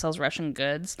a guy sells Russian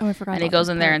goods. Oh, I forgot. And he goes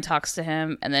in there and talks to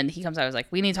him, and then he comes out and is like,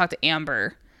 we need to talk to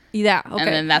Amber. Yeah, okay. And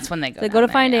then that's when they go. They go to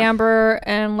find Amber,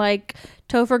 and like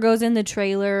Topher goes in the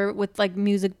trailer with like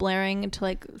music blaring to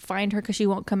like find her because she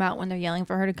won't come out when they're yelling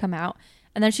for her to come out.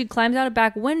 And then she climbs out a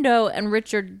back window, and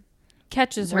Richard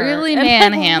catches her. Really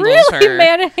manhandles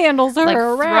her like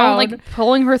around. like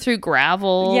pulling her through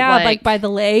gravel. Yeah, like by the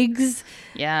legs.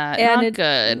 Yeah, and not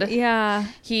good. Yeah.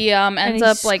 He ends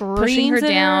up like pushing her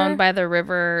down her. by the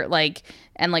river, like,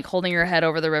 and like holding her head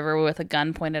over the river with a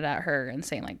gun pointed at her and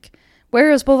saying like,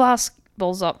 where is Buzlovsky?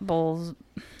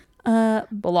 And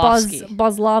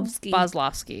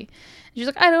she's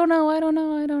like, I don't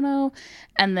know.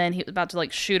 And then he was about to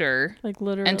like shoot her. Like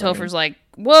literally. And Topher's like,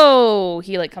 whoa.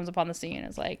 He like comes up on the scene and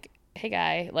is like, hey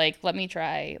guy, like let me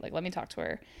talk to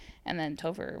her. And then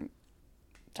Topher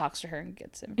talks to her and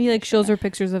gets him. He like shows her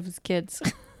pictures of his kids.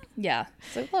 Yeah.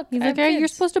 So look, he's like, hey, you're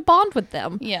supposed to bond with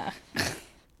them. Yeah.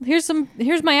 Here's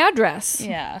my address.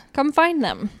 Yeah. Come find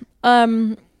them.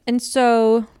 And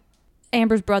so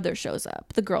Amber's brother shows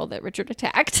up, the girl that Richard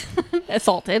attacked,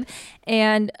 assaulted.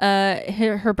 And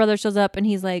her brother shows up, and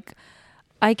he's like,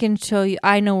 I can show you.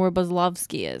 I know where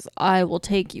Buzlovsky is. I will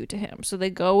take you to him. So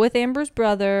they go with Amber's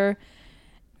brother.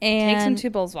 And takes him to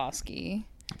Buzlovsky.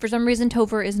 For some reason,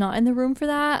 Topher is not in the room for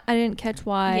that. I didn't catch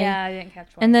why. Yeah, I didn't catch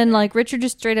why. And then, like, Richard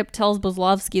just straight up tells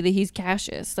Buzlovsky that he's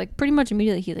Cassius. Like, pretty much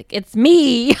immediately, he's like, it's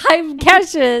me. I'm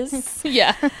Cassius.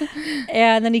 Yeah.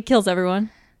 And then he kills everyone.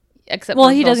 Except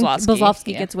he doesn't.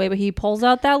 Buzlovsky gets away, but he pulls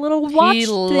out that little watch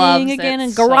thing again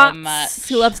and garrots.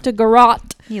 He loves to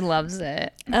garrot. He loves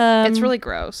it. It's really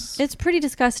gross. It's pretty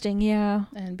disgusting, yeah.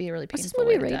 And be a really painful. What's this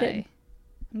movie way to rated? die.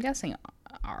 I'm guessing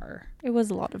R. It was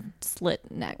a lot of slit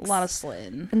necks. A lot of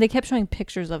slitting. And they kept showing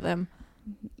pictures of them.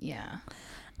 Yeah.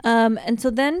 And so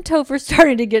then Topher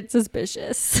started to get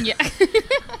suspicious. Yeah.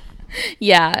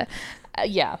 Yeah.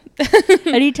 Yeah.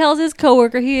 And he tells his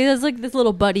coworker, he has like this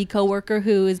little buddy coworker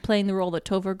who is playing the role that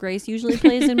Topher Grace usually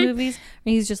plays in movies.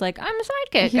 And he's just like, I'm a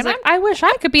sidekick. He's like, I wish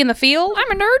I could be in the field.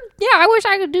 I'm a nerd. Yeah, I wish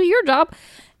I could do your job.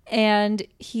 And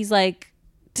he's like,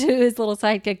 to his little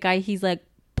sidekick guy, he's like,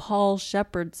 Paul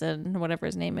Shepherdson, whatever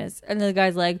his name is. And the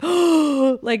guy's like,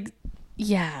 like,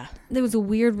 Yeah. It was a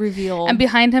weird reveal. And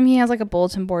behind him, he has like a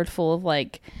bulletin board full of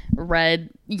like red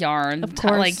yarn. Of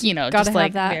course. Like, you know, Gotta just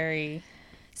like have that. very.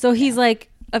 So he's like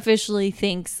officially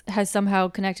has somehow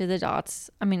connected the dots.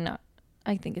 I mean,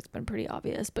 I think it's been pretty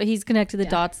obvious, but he's connected the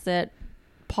dots that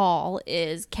Paul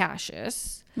is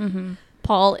Cassius. Mm-hmm.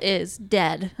 Paul is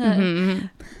dead. Mm-hmm.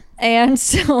 And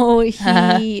so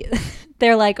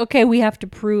they're like, okay, we have to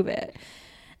prove it.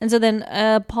 And so then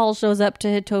Paul shows up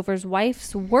to Topher's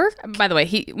wife's work. By the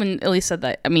way, when Elise said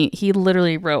that, I mean, he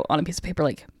literally wrote on a piece of paper,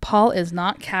 like, Paul is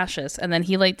not Cassius. And then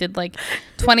he like did like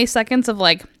 20 seconds of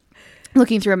like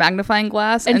looking through a magnifying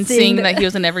glass and seeing that he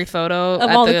was in every photo of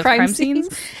at all the crime scenes.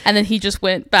 And then he just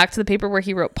went back to the paper where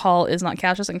he wrote Paul is not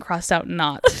Cassius and crossed out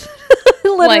not.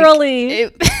 Literally.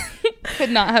 Like, it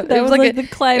could not have. That It was like the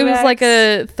climax. It was like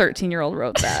a 13-year-old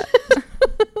wrote that.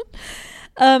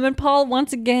 And Paul,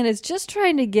 once again, is just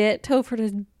trying to get Topher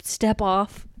to step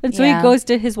off. And so he goes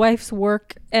to his wife's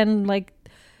work and, like,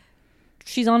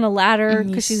 she's on a ladder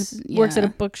because she works at a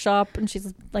bookshop and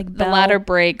she's, like, the ladder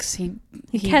breaks. He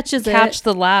catches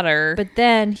the ladder. But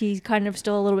then he's kind of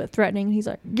still a little bit threatening. He's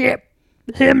like, get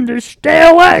him to stay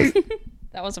away.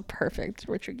 That was a perfect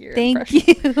Richard Gere Thank impression.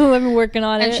 you. I've been working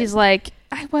on it. And she's like,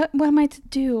 what am I to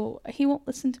do? He won't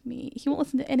listen to me. He won't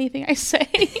listen to anything I say.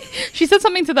 She said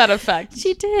something to that effect.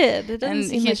 She did. It doesn't and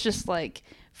seem he's just like,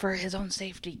 for his own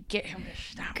safety, get him to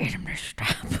stop. Get him to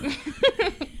stop.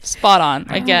 Spot on.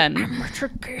 Again. I'm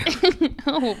Richard Gere.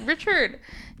 Oh, Richard.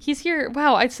 He's here.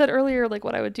 Wow, I said earlier like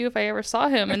what I would do if I ever saw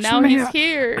him, and now he's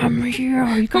here. I'm here.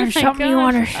 You got something you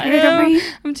gosh, want to say to me?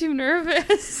 I'm too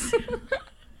nervous.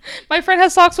 My friend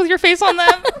has socks with your face on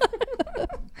them.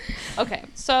 Okay,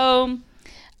 so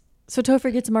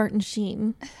Topher gets Martin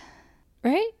Sheen,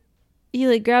 right? He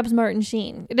like grabs Martin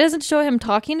Sheen. It doesn't show him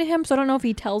talking to him, so I don't know if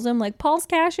he tells him like Paul's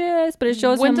Cassius, but it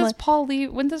shows when him does like, Paul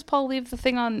leave? When does Paul leave the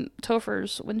thing on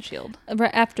Topher's windshield?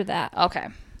 right after that. Okay.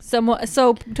 So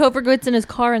Topher gets in his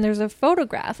car and there's a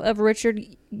photograph of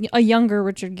a younger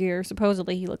Richard Gere.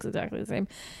 Supposedly he looks exactly the same,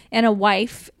 and a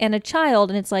wife and a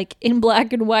child, and it's like in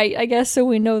black and white, I guess, so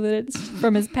we know that it's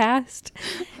from his past.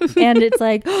 And it's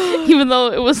like, even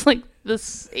though it was like the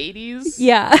 80s,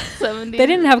 yeah, 70s, they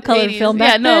didn't have color 80s. film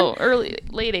back then.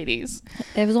 Late 80s.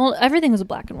 It was everything was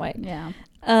black and white. Yeah.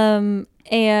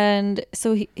 And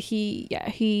so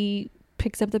he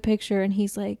picks up the picture and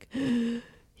he's like,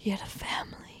 he had a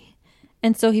family.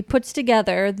 And so he puts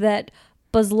together that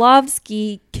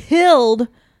Buzlovsky killed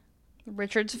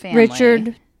Richard's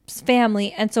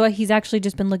family. And so he's actually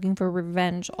just been looking for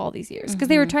revenge all these years. Because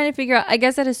they were trying to figure out, I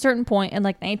guess at a certain point in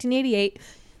like 1988,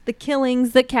 the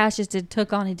killings that Cassius did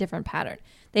took on a different pattern.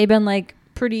 They'd been like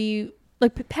pretty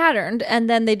like patterned, and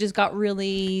then they just got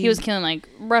really... He was killing like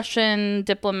Russian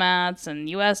diplomats and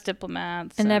U.S.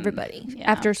 diplomats. And everybody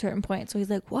after a certain point. So he's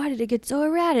like, why did it get so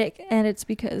erratic? And it's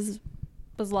because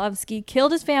Buzlovsky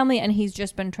killed his family, and he's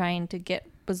just been trying to get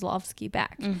Buzlovsky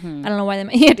back. I don't know why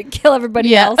he had to kill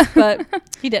everybody else, but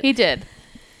he did. He did.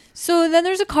 So then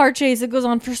there's a car chase that goes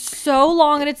on for so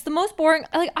long, and it's the most boring.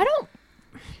 Like,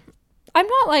 I'm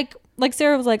not like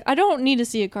Sarah was like, I don't need to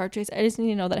see a car chase. I just need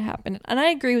to know that it happened. And I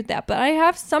agree with that. But I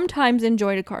have sometimes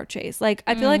enjoyed a car chase. Like,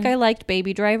 I feel like I liked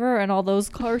Baby Driver and all those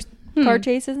car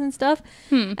chases and stuff.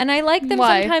 And I like them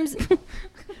sometimes.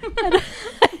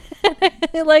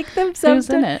 I like them sometimes.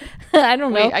 Who's in it? I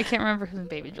don't know. Wait, I can't remember who's in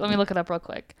Baby. Let me look it up real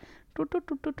quick.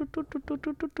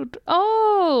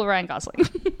 Oh, Ryan Gosling.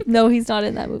 No, he's not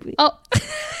in that movie. Oh,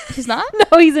 he's not?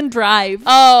 No, he's in Drive.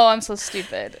 Oh, I'm so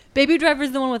stupid. Baby Driver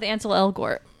is the one with Ansel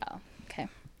Elgort. Oh, okay.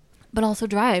 But also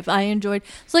Drive, I enjoyed.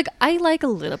 So like, I like a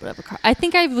little bit of a car. I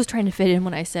think I was trying to fit in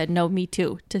when I said no, me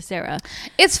too to Sarah.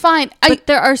 It's fine. But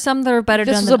there are some that are better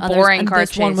done than others. This was a boring car chase.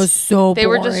 This one was so boring. They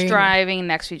were just driving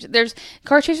next to each other.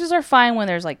 Car chases are fine when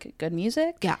there's like good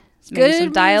music. Yeah. Maybe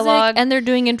some dialogue, and they're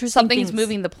doing interesting something's things.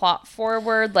 Moving the plot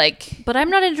forward, like. But I'm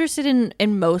not interested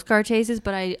in most car chases,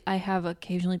 but I have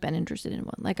occasionally been interested in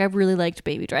one. Like, I've really liked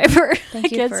Baby Driver.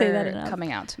 Thank you for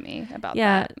coming out to me about that.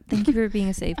 Yeah, thank you for being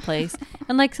a safe place.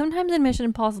 And like sometimes in Mission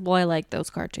Impossible, I like those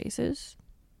car chases.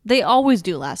 They always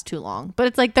do last too long, but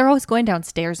it's like they're always going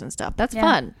downstairs and stuff. That's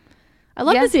fun. I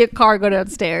love to see a car go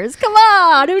downstairs. Come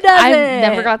on, who doesn't? I've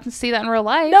never got to see that in real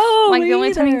life. No, like the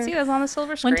only time you can see it is on the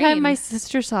silver screen. One time, my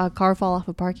sister saw a car fall off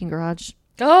a parking garage.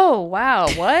 Oh wow!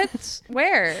 What?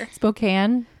 Where?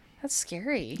 Spokane. That's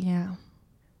scary. Yeah.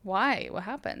 Why? What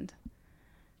happened?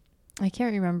 I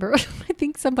can't remember. I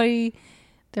think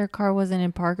their car wasn't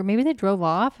in park, or maybe they drove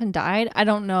off and died. I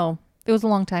don't know. It was a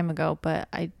long time ago, but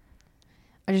I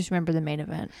just remember the main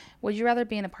event. Would you rather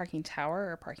be in a parking tower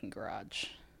or a parking garage?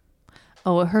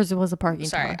 Oh, hers was a parking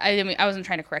Sorry, tower. I wasn't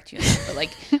trying to correct you, but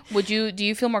like, do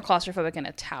you feel more claustrophobic in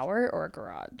a tower or a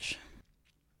garage?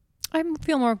 I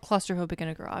feel more claustrophobic in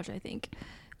a garage, I think.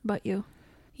 About you?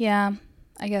 Yeah,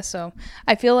 I guess so.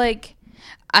 I feel like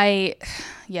I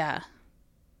feel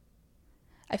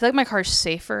like my car's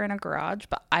safer in a garage,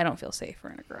 but I don't feel safer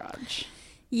in a garage.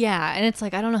 Yeah, and it's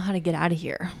like, I don't know how to get out of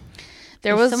here.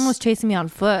 If someone was chasing me on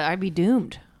foot, I'd be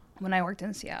doomed. When I worked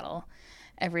in Seattle,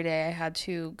 every day I had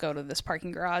to go to this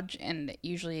parking garage, and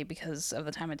usually because of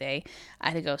the time of day,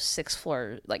 I had to go 6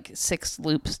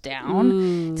 loops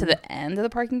down to the end of the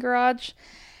parking garage.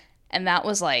 And that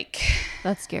was like...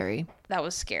 That's scary. That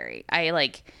was scary.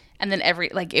 And then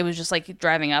it was just like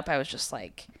driving up, I was just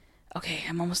like, okay,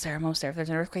 I'm almost there. If there's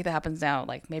an earthquake that happens now,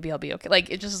 like maybe I'll be okay. Like,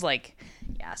 it just is like,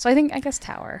 yeah. So I guess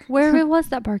tower. Where was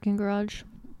that parking garage?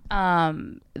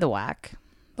 The WAC,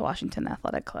 the Washington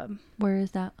Athletic Club. Where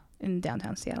is that? In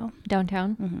downtown Seattle.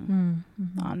 Downtown? Mm-hmm.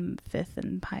 Mm-hmm. On 5th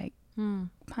and Pine.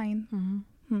 Pine.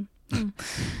 Mm-hmm.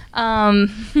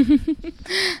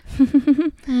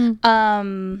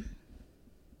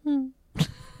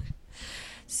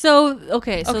 So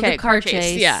the car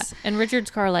chase. Yeah. And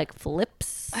Richard's car like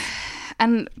flips.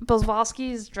 And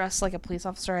Bozwowski's dressed like a police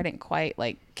officer. I didn't quite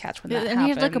catch when that happened. And he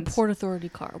had like a Port Authority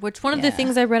car, which one of the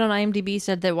things I read on IMDb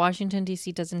said that Washington,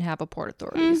 D.C. doesn't have a Port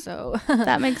Authority. So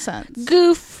that makes sense.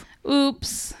 Goof.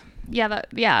 Oops.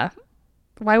 Yeah.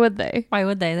 Why would they?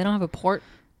 They don't have a port.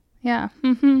 Yeah.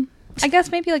 Mm-hmm. I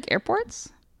guess maybe like airports.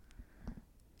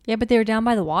 Yeah, but they were down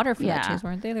by the water for that chase,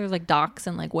 weren't they? There was like docks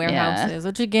and like warehouses,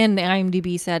 which again, the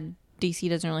IMDb said DC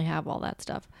doesn't really have all that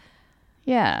stuff.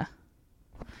 Yeah.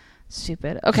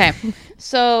 Stupid. Okay.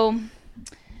 So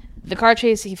the car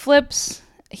chase, he flips.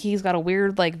 He's got a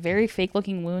weird, very fake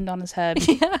looking wound on his head.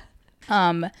 Yeah.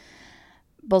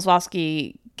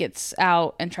 Bozwowski gets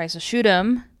out and tries to shoot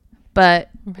him, but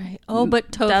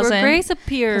but Topher Grace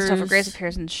appears. Topher Grace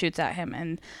appears and shoots at him,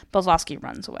 and Bozwowski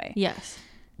runs away. Yes.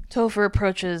 Topher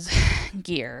approaches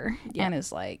Gear and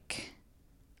is like,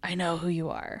 I know who you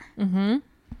are. Mm-hmm.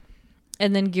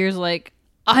 And then Gear's like,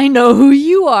 I know who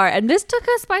you are. And this took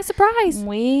us by surprise.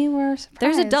 We were surprised.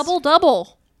 There's a double.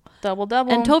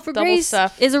 And Topher Grace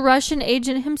is a Russian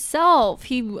agent himself.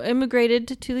 He immigrated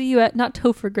to the U.S. Not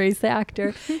Topher Grace, the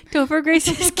actor. Topher Grace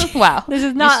is... Wow. This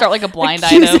is not... You start like a blind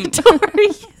item.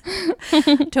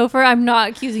 Topher, I'm not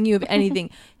accusing you of anything.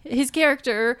 His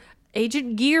character...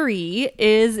 Agent Geary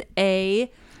is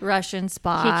a Russian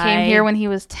spy. He came here when he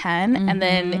was 10, and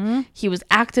then he was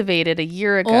activated a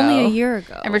year ago. Only a year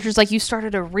ago. And Richard's like, you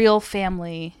started a real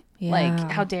family. Yeah.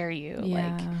 How dare you?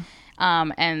 Yeah.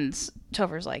 And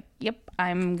Topher's like, yep,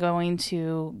 I'm going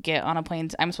to get on a plane.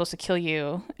 I'm supposed to kill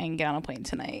you and get on a plane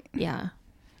tonight. Yeah.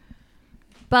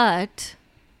 But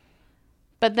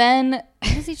then...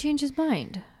 Why does he change his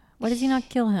mind? Why does he not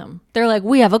kill him? They're like,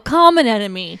 we have a common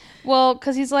enemy. Well,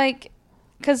 because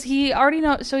he already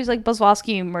knows. So he's like,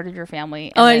 Bozwowski murdered your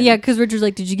family. Yeah, because Richard's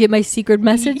like, did you get my secret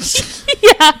message?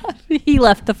 Yeah. He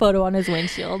left the photo on his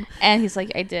windshield. And he's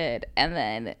like, I did. And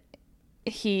then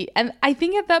and I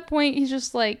think at that point, he's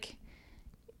just like,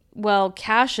 well,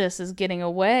 Cassius is getting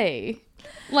away.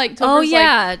 Like,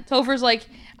 Topher's like,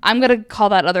 I'm going to call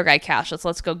that other guy Cassius.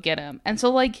 Let's go get him. And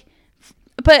so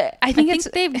but I think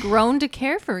they've grown to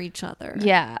care for each other.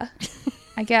 Yeah,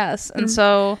 I guess. And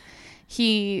so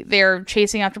they're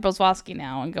chasing after Bozwowski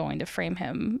now and going to frame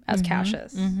him as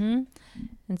Cassius. Mm-hmm.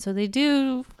 And so they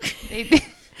do. They do.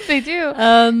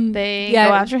 They go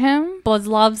after him.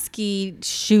 Bozwowski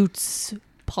shoots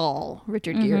Paul.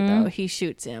 Richard Gere, though. He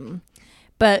shoots him.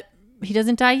 But he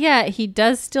doesn't die yet. He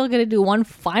does still get to do one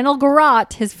final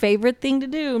garrote, his favorite thing to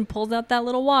do, and pulls out that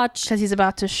little watch. Because he's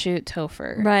about to shoot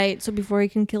Topher. Right. So before he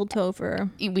can kill Topher.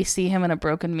 We see him in a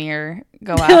broken mirror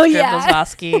go after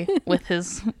Bozwowski with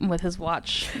his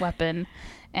watch weapon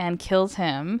and kills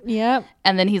him. Yep.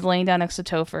 And then he's laying down next to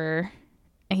Topher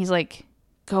and he's like,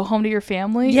 go home to your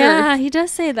family. Yeah, he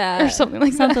does say that. Or something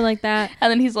like that.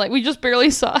 And then he's like, we just barely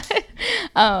saw it.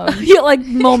 Like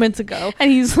moments ago.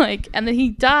 And he's like, and then he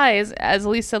dies, as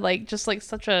Elise said, just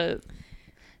such a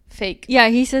fake. Yeah,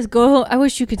 he says, go home. I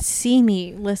wish you could see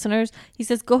me, listeners. He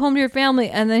says, go home to your family.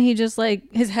 And then he just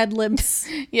his head limps.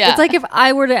 Yeah. It's like if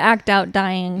I were to act out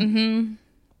dying. Mm-hmm.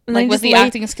 With the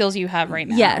acting skills you have right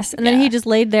now. Yes. And then he just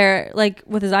laid there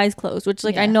with his eyes closed, which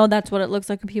I know that's what it looks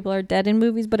like when people are dead in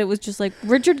movies, but it was just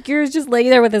Richard Gere's just laying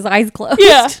there with his eyes closed.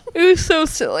 Yeah. It was so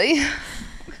silly.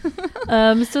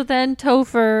 So then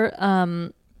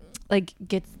Topher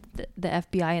gets the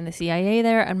FBI and the CIA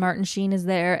there, and Martin Sheen is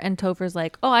there, and Topher's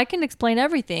like, oh, I can explain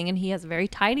everything, and he has a very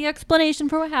tidy explanation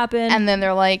for what happened. And then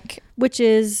they're like, which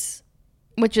is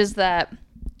that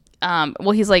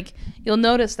well, he's like, you'll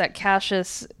notice that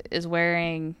Cassius is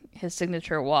wearing his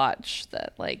signature watch,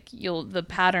 that like the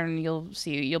pattern you'll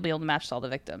be able to match to all the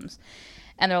victims.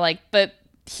 And they're like, but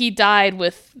he died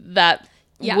with that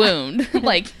wound.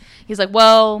 Like, he's like,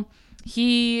 well,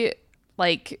 he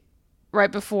like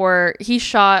right before he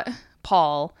shot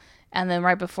Paul, and then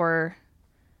right before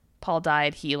Paul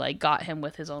died, he like got him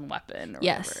with his own weapon or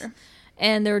whatever.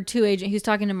 And there were two agents. He was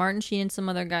talking to Martin Sheen and some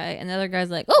other guy. And the other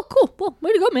guy's like, oh, cool. Well,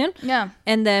 way to go, man. Yeah.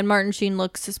 And then Martin Sheen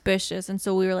looks suspicious. And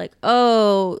so we were like,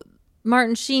 oh,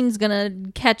 Martin Sheen's going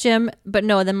to catch him. But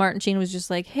no, then Martin Sheen was just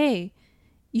like, hey,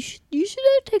 you should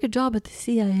take a job at the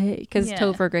CIA. Because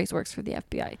Topher Grace works for the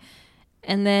FBI.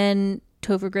 And then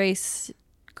Topher Grace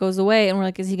goes away. And we're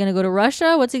like, is he going to go to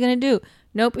Russia? What's he going to do?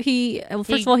 Nope.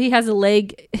 First of all, he has a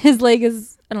leg. His leg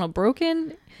is, I don't know,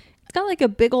 broken. It's got like a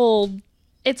big old...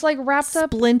 It's like wrapped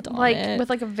up splint on like it.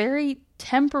 with like a very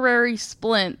temporary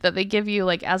splint that they give you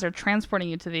like as they're transporting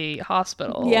you to the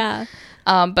hospital. Yeah.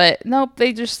 But nope,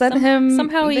 they just sent him.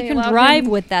 Somehow he can drive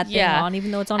with that thing on,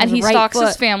 even though it's on his right foot. And he stalks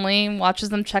his family, watches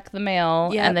them check the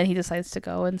mail, and then he decides to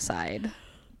go inside.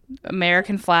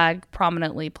 American flag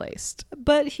prominently placed.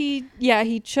 But he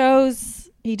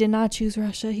did not choose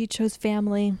Russia. He chose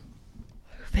family.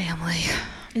 Family.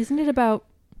 Isn't it about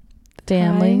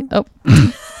family? time?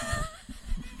 Oh.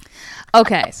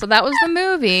 Okay, so that was the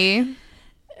movie.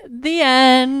 The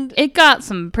end. It got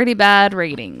some pretty bad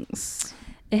ratings.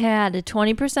 It had a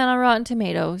 20% on Rotten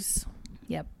Tomatoes.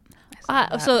 Yep.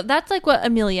 So that's like what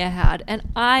Amelia had. And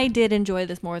I did enjoy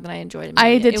this more than I enjoyed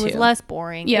Amelia. I did too. It was less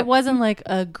boring. Yep. It wasn't like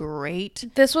a great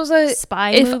This was a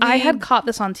spy if movie. I had caught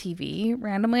this on TV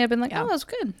randomly, I'd been like, oh, that was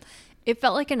good. It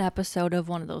felt like an episode of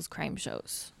one of those crime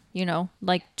shows. You know?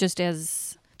 Like just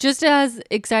as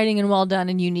exciting and well done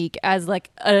and unique as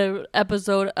like a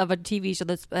episode of a TV show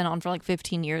that's been on for like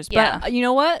 15 years. Yeah. But you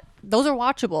know what? Those are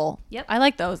watchable. Yep. I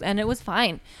like those and it was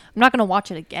fine. I'm not going to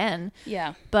watch it again.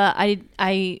 Yeah. But I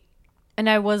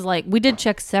was like, we did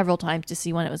check several times to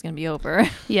see when it was going to be over.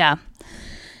 Yeah.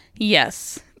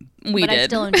 Yes. But I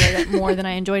still enjoyed it more than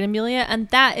I enjoyed Amelia. And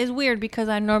that is weird because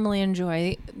I normally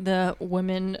enjoy the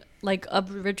women like of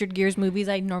Richard Gere's movies.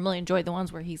 I normally enjoy the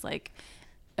ones where he's like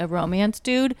a romance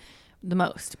dude the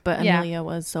most, but Amelia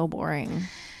was so boring.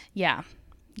 Yeah.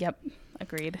 Yep.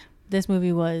 Agreed. This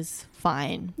movie was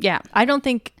fine. Yeah. I don't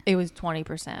think it was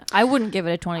 20%. I wouldn't give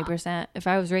it a 20% if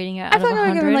I was rating it out I of thought 100. I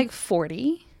would give it like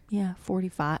 40. Yeah,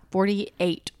 45,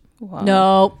 48. Whoa.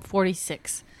 No,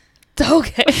 46.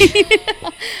 Okay.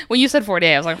 When you said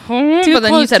 48, I was like, but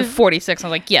then you said 46. I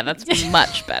was like, yeah, that's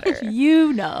much better.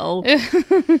 You know.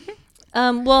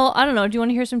 Well, I don't know. Do you want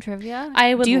to hear some trivia?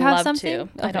 I would Do you love have something?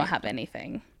 to. Okay. I don't have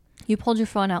anything. You pulled your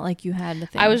phone out like you had the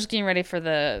thing. I was getting ready for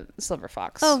the Silver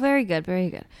Fox. Oh, very good. Very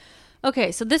good.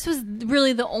 Okay, so this was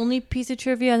really the only piece of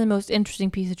trivia and the most interesting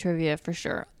piece of trivia for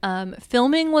sure.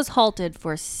 Filming was halted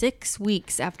for 6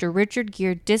 weeks after Richard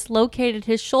Gere dislocated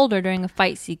his shoulder during a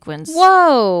fight sequence.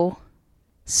 Whoa.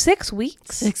 6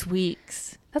 weeks? 6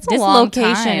 weeks. That's a long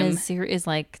time. Dislocation is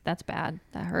like, that's bad.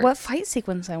 That hurts. What fight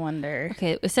sequence, I wonder?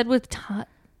 Okay, it said with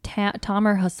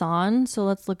Tamer Hassan, so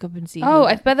let's look up and see. Oh,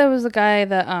 I bet that was the guy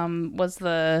that was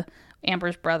the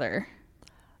Amber's brother.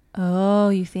 Oh,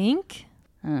 you think?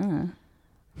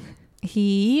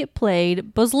 He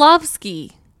played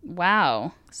Buzlovsky.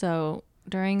 Wow. So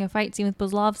during a fight scene with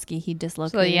Buzlovsky, he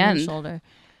dislocated his shoulder.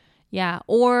 Yeah.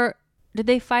 Or did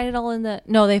they fight it all in the...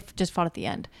 No, they just fought at the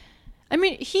end. I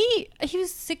mean, he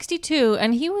was 62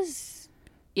 and he was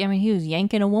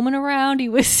yanking a woman around. He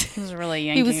was really yanking a woman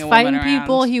around. He was fighting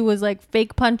people. He was like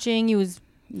fake punching. He was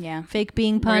fake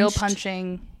being punched. Real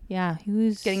punching. Yeah. He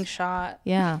was... Getting shot.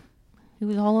 Yeah. He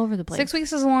was all over the place. 6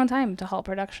 weeks is a long time to halt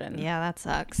production. Yeah, that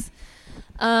sucks.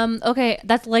 Okay,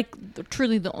 that's like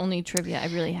truly the only trivia I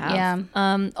really have.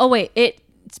 Yeah. Oh wait,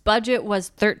 its budget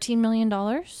was $13 million.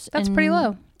 That's pretty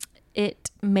low.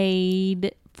 It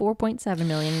made $4.7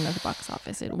 million at the box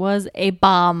office. It was a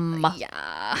bomb.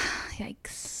 Yeah.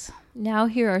 Yikes. Now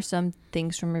here are some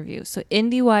things from reviews. So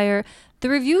IndieWire, the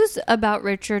reviews about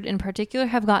Richard in particular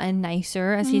have gotten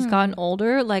nicer as he's gotten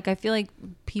older. Like I feel like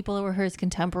people that were his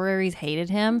contemporaries hated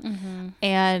him,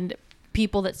 and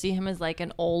people that see him as like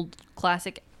an old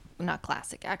not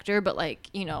classic actor, but like,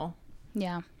 you know,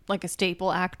 like a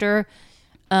staple actor,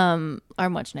 are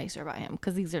much nicer about him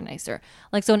because these are nicer.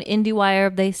 Like, so in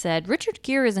IndieWire, they said, Richard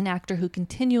Gere is an actor who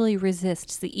continually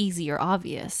resists the easy or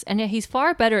obvious, and yet he's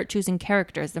far better at choosing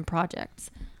characters than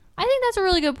projects. I think that's a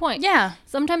really good point. Yeah.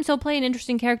 Sometimes he'll play an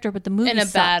interesting character, but the movie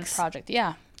sucks. bad project.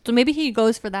 Yeah. So maybe he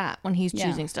goes for that when he's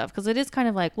choosing stuff, because it is kind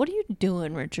of like, what are you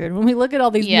doing, Richard? When we look at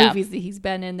all these movies that he's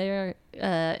been in, they're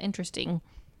interesting.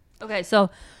 Okay,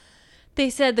 so They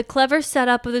said the clever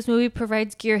setup of this movie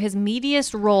provides Gere his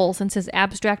meatiest role since his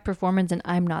abstract performance in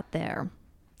I'm Not There.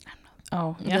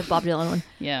 Oh, yeah. The Bob Dylan one.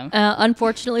 Yeah.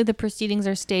 Unfortunately, the proceedings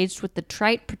are staged with the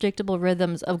trite, predictable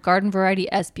rhythms of garden variety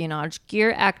espionage.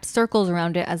 Gere acts circles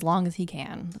around it as long as he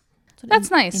can.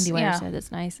 That's nice. IndieWire said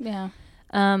it's nice. Yeah.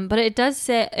 But it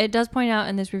does point out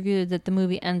in this review that the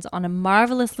movie ends on a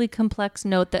marvelously complex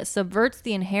note that subverts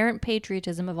the inherent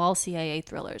patriotism of all CIA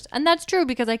thrillers. And that's true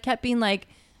because I kept being like,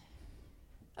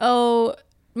 oh,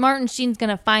 Martin Sheen's going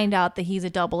to find out that he's a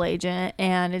double agent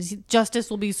and justice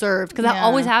will be served. Because that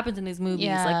always happens in these movies.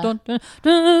 Yeah. Like,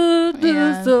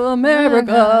 this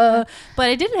America. But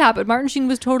it didn't happen. Martin Sheen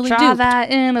was totally Draw duped.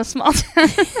 that in a small town.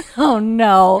 Oh,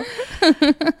 no.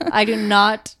 I do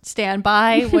not stand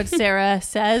by what Sarah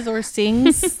says or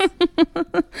sings.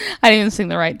 I didn't even sing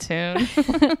the right tune.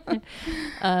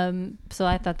 So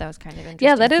I thought that was kind of interesting.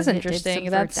 Yeah, that is 'cause it did interesting.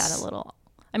 subvert That's that a little.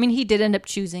 I mean, he did end up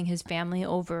choosing his family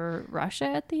over Russia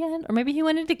at the end, or maybe he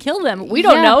wanted to kill them. We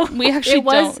don't know. We actually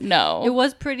don't know. It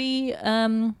was pretty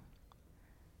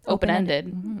Open-ended.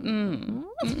 In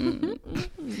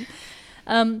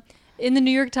the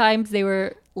New York Times, they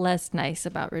were less nice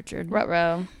about Richard.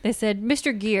 Ruh-roh. They said,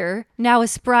 Mr. Gere, now a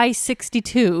spry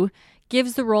 62,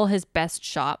 gives the role his best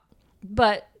shot.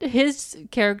 But his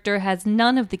character has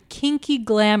none of the kinky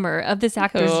glamour of this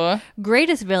actor's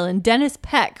greatest villain, Dennis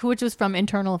Peck, which was from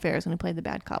Internal Affairs when he played the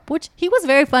bad cop, which he was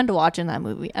very fun to watch in that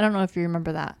movie. I don't know if you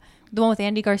remember that. The one with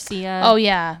Andy Garcia. Oh,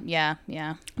 yeah.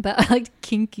 But I liked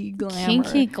kinky glamour.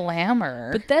 Kinky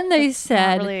glamour. But then they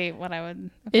said, not really what I would...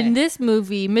 Okay. in this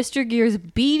movie, Mr. Gere's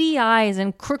beady eyes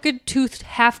and crooked-toothed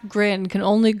half grin can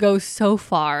only go so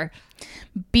far.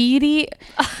 Beady...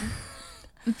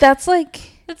 That's like...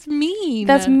 That's mean.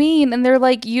 That's mean, and they're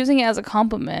like using it as a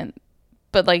compliment,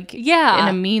 but like in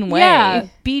a mean way. Yeah,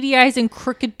 beady eyes and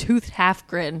crooked toothed half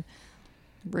grin.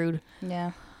 Rude.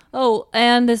 Yeah. Oh,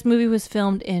 and this movie was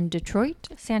filmed in Detroit,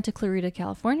 Santa Clarita,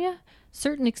 California,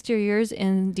 certain exteriors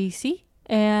in DC,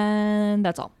 and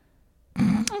that's all.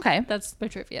 Okay, that's my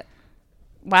trivia.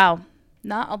 Wow,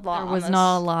 not a lot. There was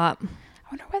not a lot. I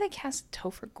wonder why they cast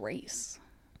Topher Grace.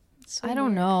 I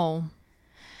don't know.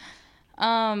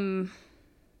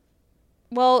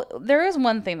 Well, there is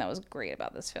one thing that was great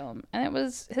about this film, and it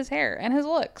was his hair and his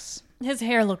looks. His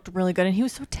hair looked really good, and he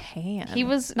was so tan. He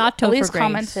was not Topher at least Grace,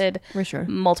 commented sure.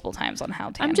 multiple times on how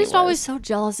tan I'm just always so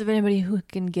jealous of anybody who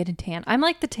can get a tan. I'm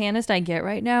like the tannest I get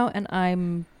right now, and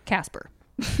I'm Casper.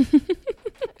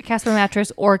 Casper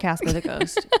Mattress or Casper the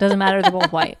Ghost. Doesn't matter, they're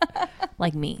both white.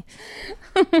 Like me.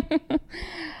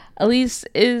 Elise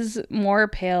is more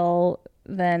pale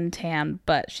than tan,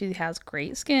 but she has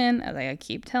great skin, as I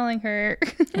keep telling her.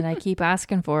 And I keep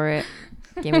asking for it.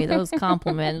 Give me those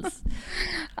compliments.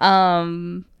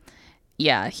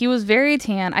 Yeah, he was very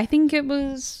tan. I think it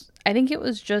was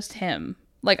just him.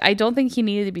 Like, I don't think he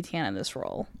needed to be tan in this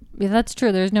role. Yeah, that's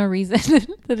true. There's no reason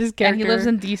that his character... And he lives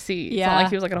in DC. It's not like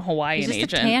he was like a Hawaiian agent. He's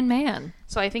just a tan man.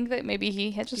 So I think that maybe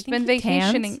he had just been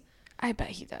vacationing. Tans? I bet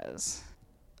he does.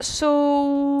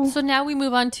 So now we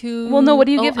move on to... Well, no, what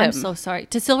do you give him? I'm so sorry.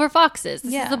 To Silver Foxes.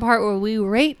 This is the part where we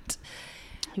rate...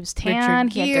 He was tan.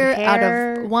 Richard He had good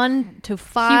hair. Out of 1 to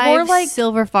 5 he wore, like,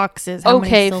 silver foxes. How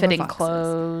okay fitting foxes?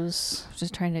 Clothes. I was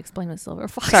just trying to explain what silver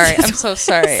foxes. Sorry, I'm so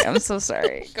sorry. I'm so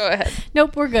sorry. Go ahead.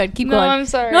 Nope, we're good. Keep going. No, I'm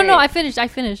sorry. No, I finished.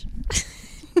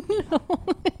 No.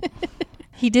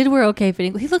 He did wear okay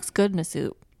fitting. He looks good in a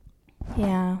suit.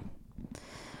 Yeah.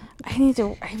 I need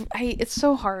to. It's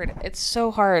so hard. It's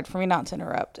so hard for me not to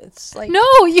interrupt. It's like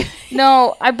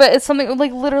but it's something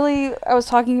like literally. I was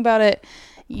talking about it.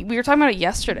 We were talking about it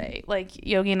yesterday. Like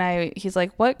Yogi and I. He's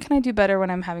like, "What can I do better when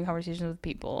I'm having conversations with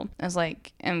people?" I was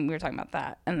like, and we were talking about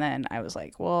that. And then I was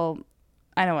like, "Well,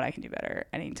 I know what I can do better.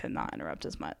 I need to not interrupt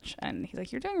as much." And he's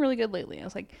like, "You're doing really good lately." I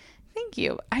was like, "Thank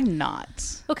you. I'm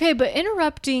not." Okay, but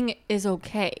interrupting is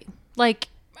okay. Like.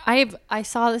 I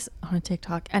saw this on a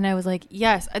TikTok and I was like,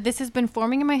 yes, this has been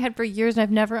forming in my head for years and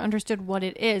I've never understood what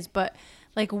it is. But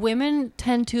like women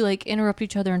tend to like interrupt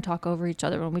each other and talk over each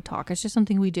other when we talk. It's just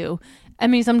something we do. I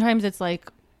mean, sometimes it's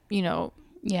like,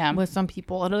 with some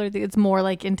people and other things, it's more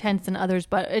like intense than others,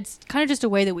 but it's kind of just a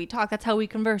way that we talk. That's how we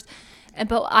converse.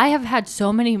 But I have had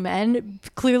so many men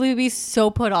clearly be so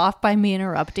put off by me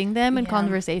interrupting them in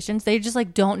conversations. They just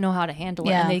like don't know how to handle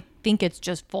it. And they think it's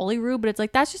just fully rude, but it's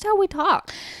like, that's just how we talk.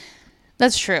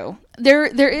 That's true. There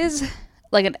is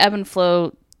like an ebb and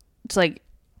flow to like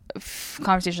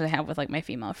conversations I have with like my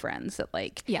female friends that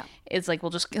like Yeah. it's like we'll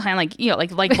just kind of like, you know,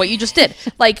 like what you just did,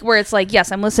 like where it's like,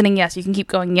 yes, I'm listening, yes, you can keep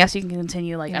going, yes, you can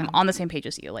continue, like I'm on the same page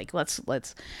as you, like let's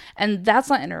and that's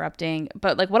not interrupting.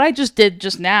 But like what I just did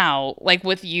just now, like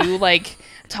with you like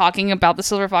talking about the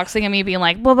silver fox thing and me being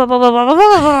like blah blah blah blah blah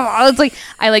blah, blah. It's like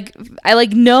I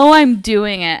like know I'm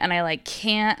doing it and I like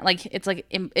can't, like it's like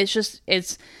it's just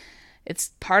it's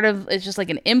part of, it's just like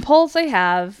an impulse I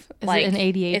have. Is like it an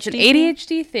ADHD? It's an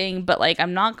ADHD thing, but like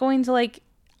I'm not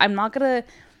gonna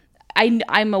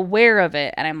I'm aware of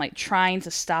it and I'm like trying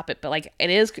to stop it, but like it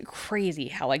is crazy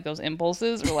how like those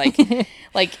impulses are like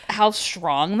like how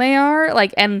strong they are,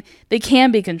 like, and they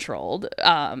can be controlled.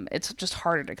 It's just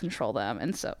harder to control them.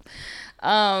 And so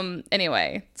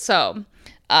anyway, so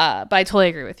but I totally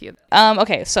agree with you.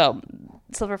 Okay, so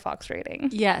Silver Fox rating.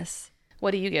 Yes.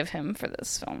 What do you give him for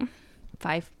this film?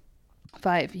 5.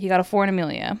 5. He got a 4 in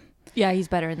Amelia. Yeah, he's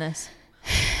better in this.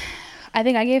 I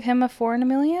think I gave him a 4 in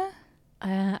Amelia.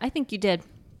 I think you did.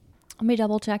 Let me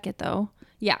double check it though.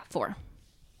 Yeah, 4.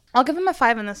 I'll give him a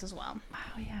 5 in this as well.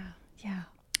 Wow, yeah. Yeah.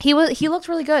 He looked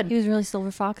really good. He was really Silver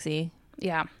Foxy.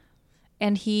 Yeah.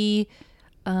 And he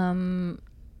I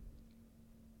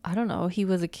don't know, he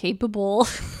was a capable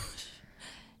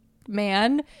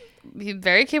man. He's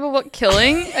very capable of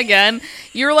killing. Again,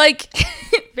 you're like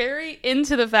very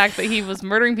into the fact that he was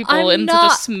murdering people in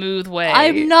such a smooth way.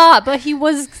 I'm not, but he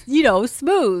was, you know,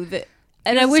 smooth.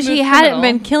 And I wish he hadn't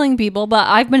been killing people, but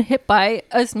I've been hit by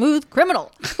a smooth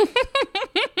criminal.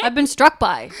 I've been struck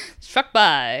by. Struck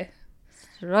by.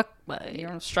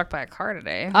 You're struck by a car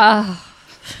today.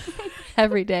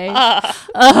 Every day.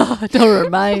 Don't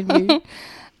remind me.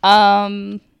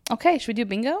 Okay, should we do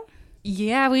bingo?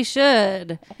 Yeah, we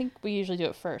should. I think we usually do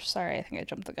it first. Sorry, I think I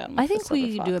jumped the gun. I think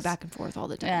we do it back and forth all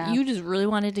the time. Yeah. You just really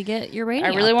wanted to get your rating.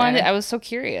 I really wanted it. I was so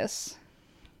curious.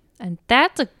 And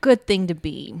that's a good thing to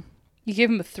be. You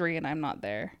gave him a 3 and I'm not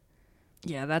there.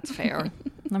 Yeah, that's fair.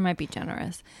 That might be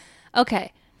generous.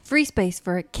 Okay. Free space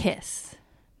for a kiss.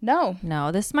 No,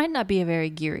 this might not be a very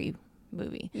geary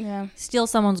movie. Yeah. Steal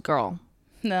someone's girl.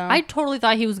 No. I totally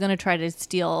thought he was going to try to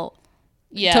steal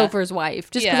yeah. Topher's wife,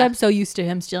 just because I'm so used to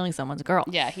him stealing someone's girl.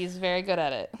 Yeah, he's very good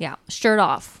at it. Yeah. Shirt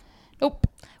off. Nope.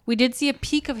 We did see a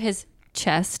peek of his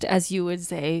chest, as you would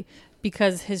say,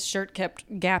 because his shirt kept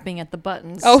gapping at the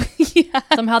buttons. Oh, yeah.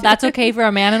 Somehow that's okay for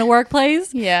a man in a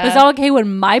workplace. Yeah. But it's not okay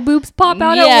when my boobs pop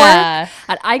out at work.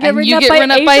 And I get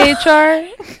written up by HR.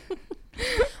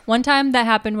 One time that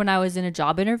happened when I was in a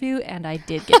job interview and I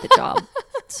did get the job.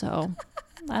 So,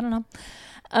 I don't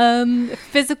know.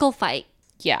 Physical fight.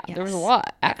 Yeah, yes. There was a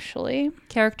lot, actually.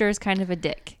 Character is kind of a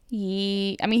dick.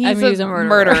 He's a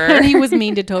murderer. And he was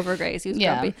mean to Topher Grace. He was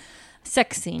grumpy.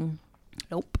 Sex scene.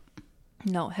 Nope.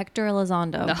 No, Hector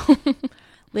Elizondo. No.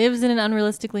 Lives in an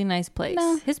unrealistically nice place.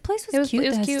 No. His place was cute.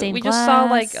 It was cute. We glass. just saw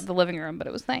like the living room, but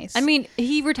it was nice. I mean,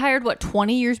 he retired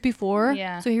 20 years before?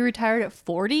 Yeah. So he retired at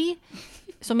 40.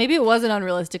 So maybe it was an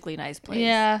unrealistically nice place.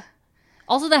 Yeah.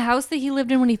 Also, the house that he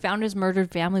lived in when he found his murdered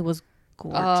family was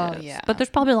gorgeous. Oh, yeah. But there's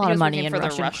probably a lot of money in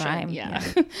Russian crime. Yeah.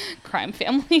 Crime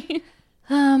family.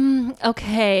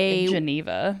 Okay.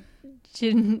 Geneva.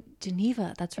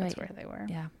 Geneva. That's right. That's where they were.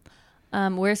 Yeah.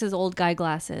 Where's his old guy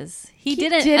glasses? He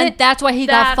didn't. And that's why he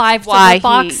got 5 silver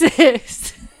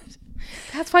foxes.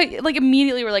 That's why, like,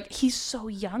 immediately we're like, he's so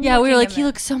young. Yeah, we were like, he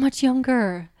looks so much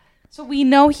younger. So we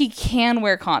know he can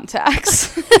wear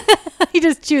contacts. He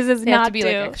just chooses they not have to be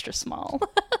like extra small.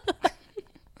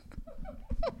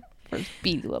 For his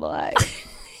beady little eye.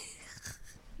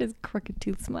 His crooked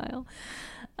tooth smile.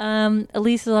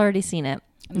 Elise has already seen it.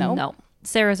 No.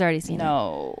 Sarah's already seen it.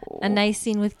 No. A nice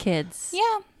scene with kids.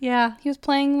 Yeah. Yeah. He was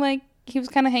playing like, he was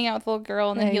kind of hanging out with the little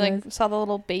girl and then he saw the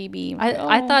little baby.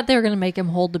 I thought they were going to make him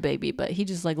hold the baby, but he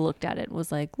just like looked at it and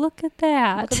was like, look at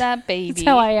that. Look at that baby. That's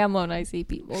how I am when I see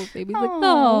people's babies. Like,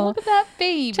 oh, look at that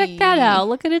baby. Check that out.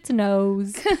 Look at its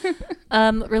nose.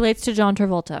 Relates to John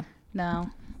Travolta.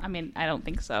 No. I mean, I don't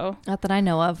think so. Not that I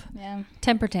know of. Yeah.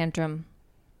 Temper tantrum.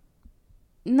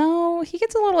 No, he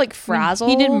gets a little like frazzled.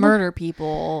 He didn't murder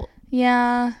people.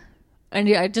 Yeah. And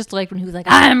I just liked when he was like,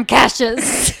 I'm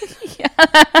Cassius.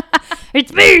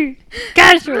 It's me,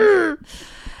 Cassius.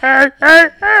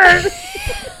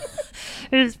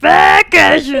 It's back,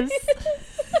 Cassius.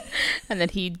 And then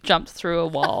he jumped through a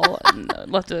wall and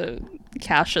left a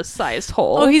Cassius-sized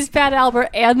hole. Oh, he's Fat Albert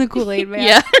and the Kool-Aid Man.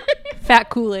 Yeah. Fat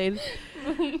Kool-Aid.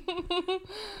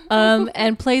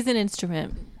 And plays an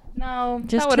instrument. No,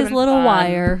 just his little fun.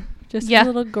 Wire. Just his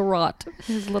little garrote.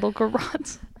 His little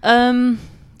garrote.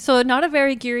 So not a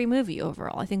very geary movie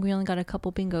overall. I think we only got a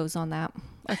couple bingos on that.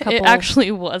 It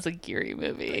actually was a geary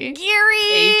movie.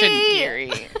 Geary! Agent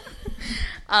Geary.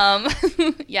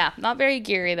 Yeah, not very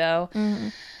geary though.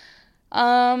 Mm.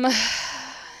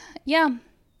 Yeah,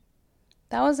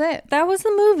 that was it. That was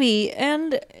the movie,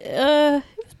 and it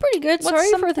was pretty good.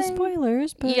 Sorry for the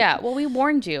spoilers, but Yeah, well, we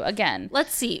warned you again.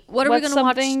 let's see. What are we going to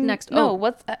watch next? No,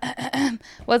 what's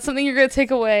something you're going to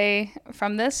take away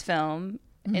from this film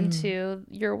into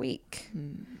your week?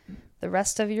 The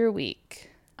rest of your week.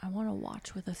 I want to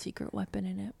watch with a secret weapon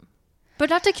in it,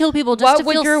 but not to kill people. Just to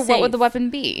feel safe. What would the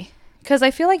weapon be? Because I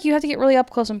feel like you have to get really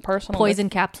up close and personal. Poison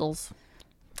capsules.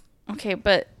 Okay,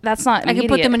 but that's not immediate. I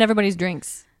can put them in everybody's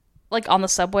drinks. Like on the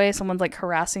subway, someone's like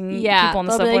harassing people on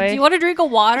the subway. Like, do you want a drink of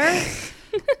water?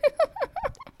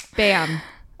 Bam.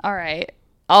 All right.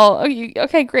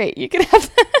 Okay, great. You can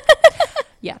have that.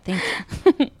 Yeah, thank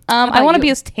you. I want to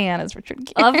be as tan as Richard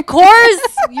Gere. Of course.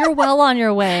 You're well on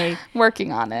your way.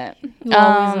 Working on it. You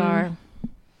always are.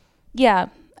 Yeah.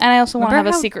 And I also want to have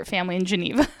a secret family in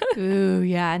Geneva. Ooh,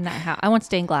 yeah. And that how I want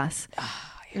stained glass.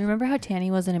 Oh, yeah. Remember how tan he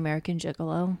was in American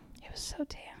Gigolo? It was so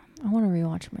tan. I want to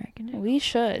rewatch American Gigolo. We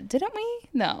should. Didn't we?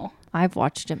 No. I've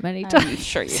watched it many times. I'm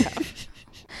sure you have.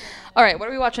 All right. What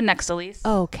are we watching next, Elise?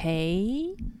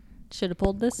 Okay. Should have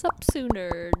pulled this up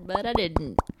sooner, but I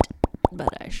didn't.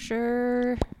 But I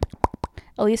sure.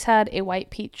 Elise had a white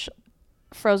peach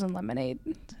frozen lemonade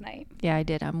tonight. Yeah, I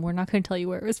did. We're not going to tell you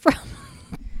where it was from.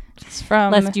 It's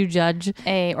from. Lest you judge.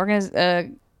 It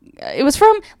was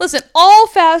from. Listen, all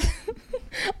fast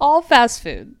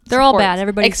food. They're all bad.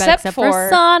 Everybody's bad except for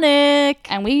Sonic.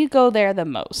 And we go there the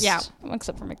most. Yeah.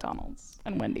 Except for McDonald's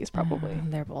and Wendy's, probably.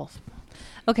 They're both.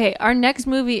 Okay, our next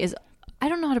movie is. I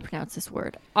don't know how to pronounce this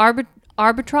word.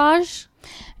 Arbitrage.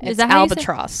 Is that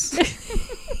albatross?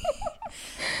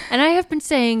 And I have been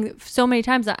saying so many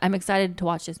times that I'm excited to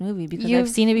watch this movie because I've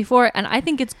seen it before and I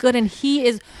think it's good and he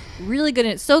is really good.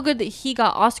 And it's so good that he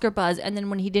got Oscar buzz. And then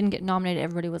when he didn't get nominated,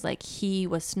 everybody was like, he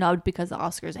was snubbed because the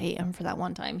Oscars hate him for that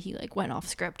one time. He like went off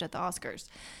script at the Oscars.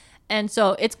 And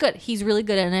so it's good. He's really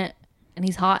good in it and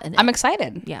he's hot in it. I'm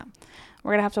excited. Yeah.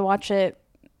 We're going to have to watch it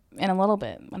in a little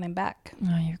bit when I'm back.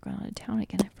 Oh, you're going out of town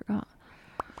again. I forgot.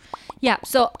 Yeah.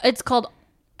 So it's called...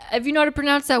 If you know how to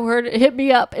pronounce that word, hit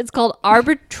me up. It's called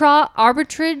arbitrage.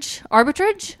 Arbitrage.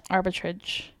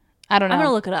 I don't know. I'm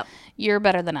gonna look it up. You're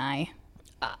better than I.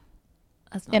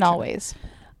 That's not in true. all ways.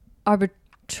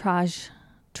 Arbitrage.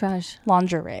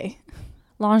 Lingerie.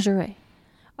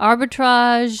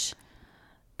 Arbitrage.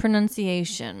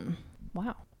 Pronunciation.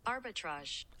 Wow.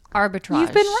 Arbitrage.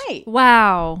 You've been right.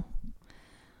 Wow.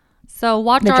 So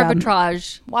watch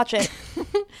Arbitrage. Watch it.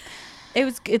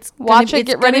 It's watch it.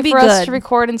 Get ready for us to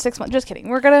record in 6 months. Just kidding.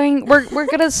 We're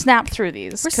gonna snap through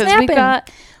these because we've got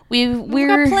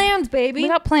plans, baby. We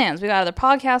got plans. We got other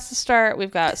podcasts to start. We've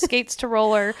got skates to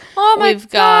roller. Oh my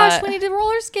gosh, we need to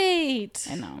roller skate.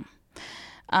 I know.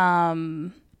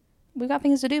 We've got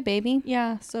things to do, baby.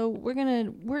 Yeah. So we're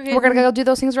gonna go do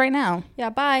those things right now. Yeah.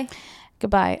 Bye.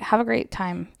 Goodbye. Have a great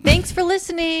time. Thanks for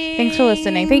listening.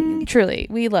 Truly,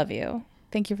 we love you.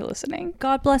 Thank you for listening.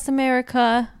 God bless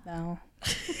America. No.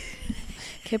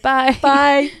 Okay, bye.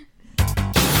 Bye.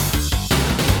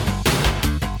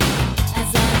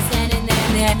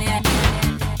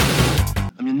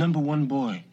 I'm your number one boy.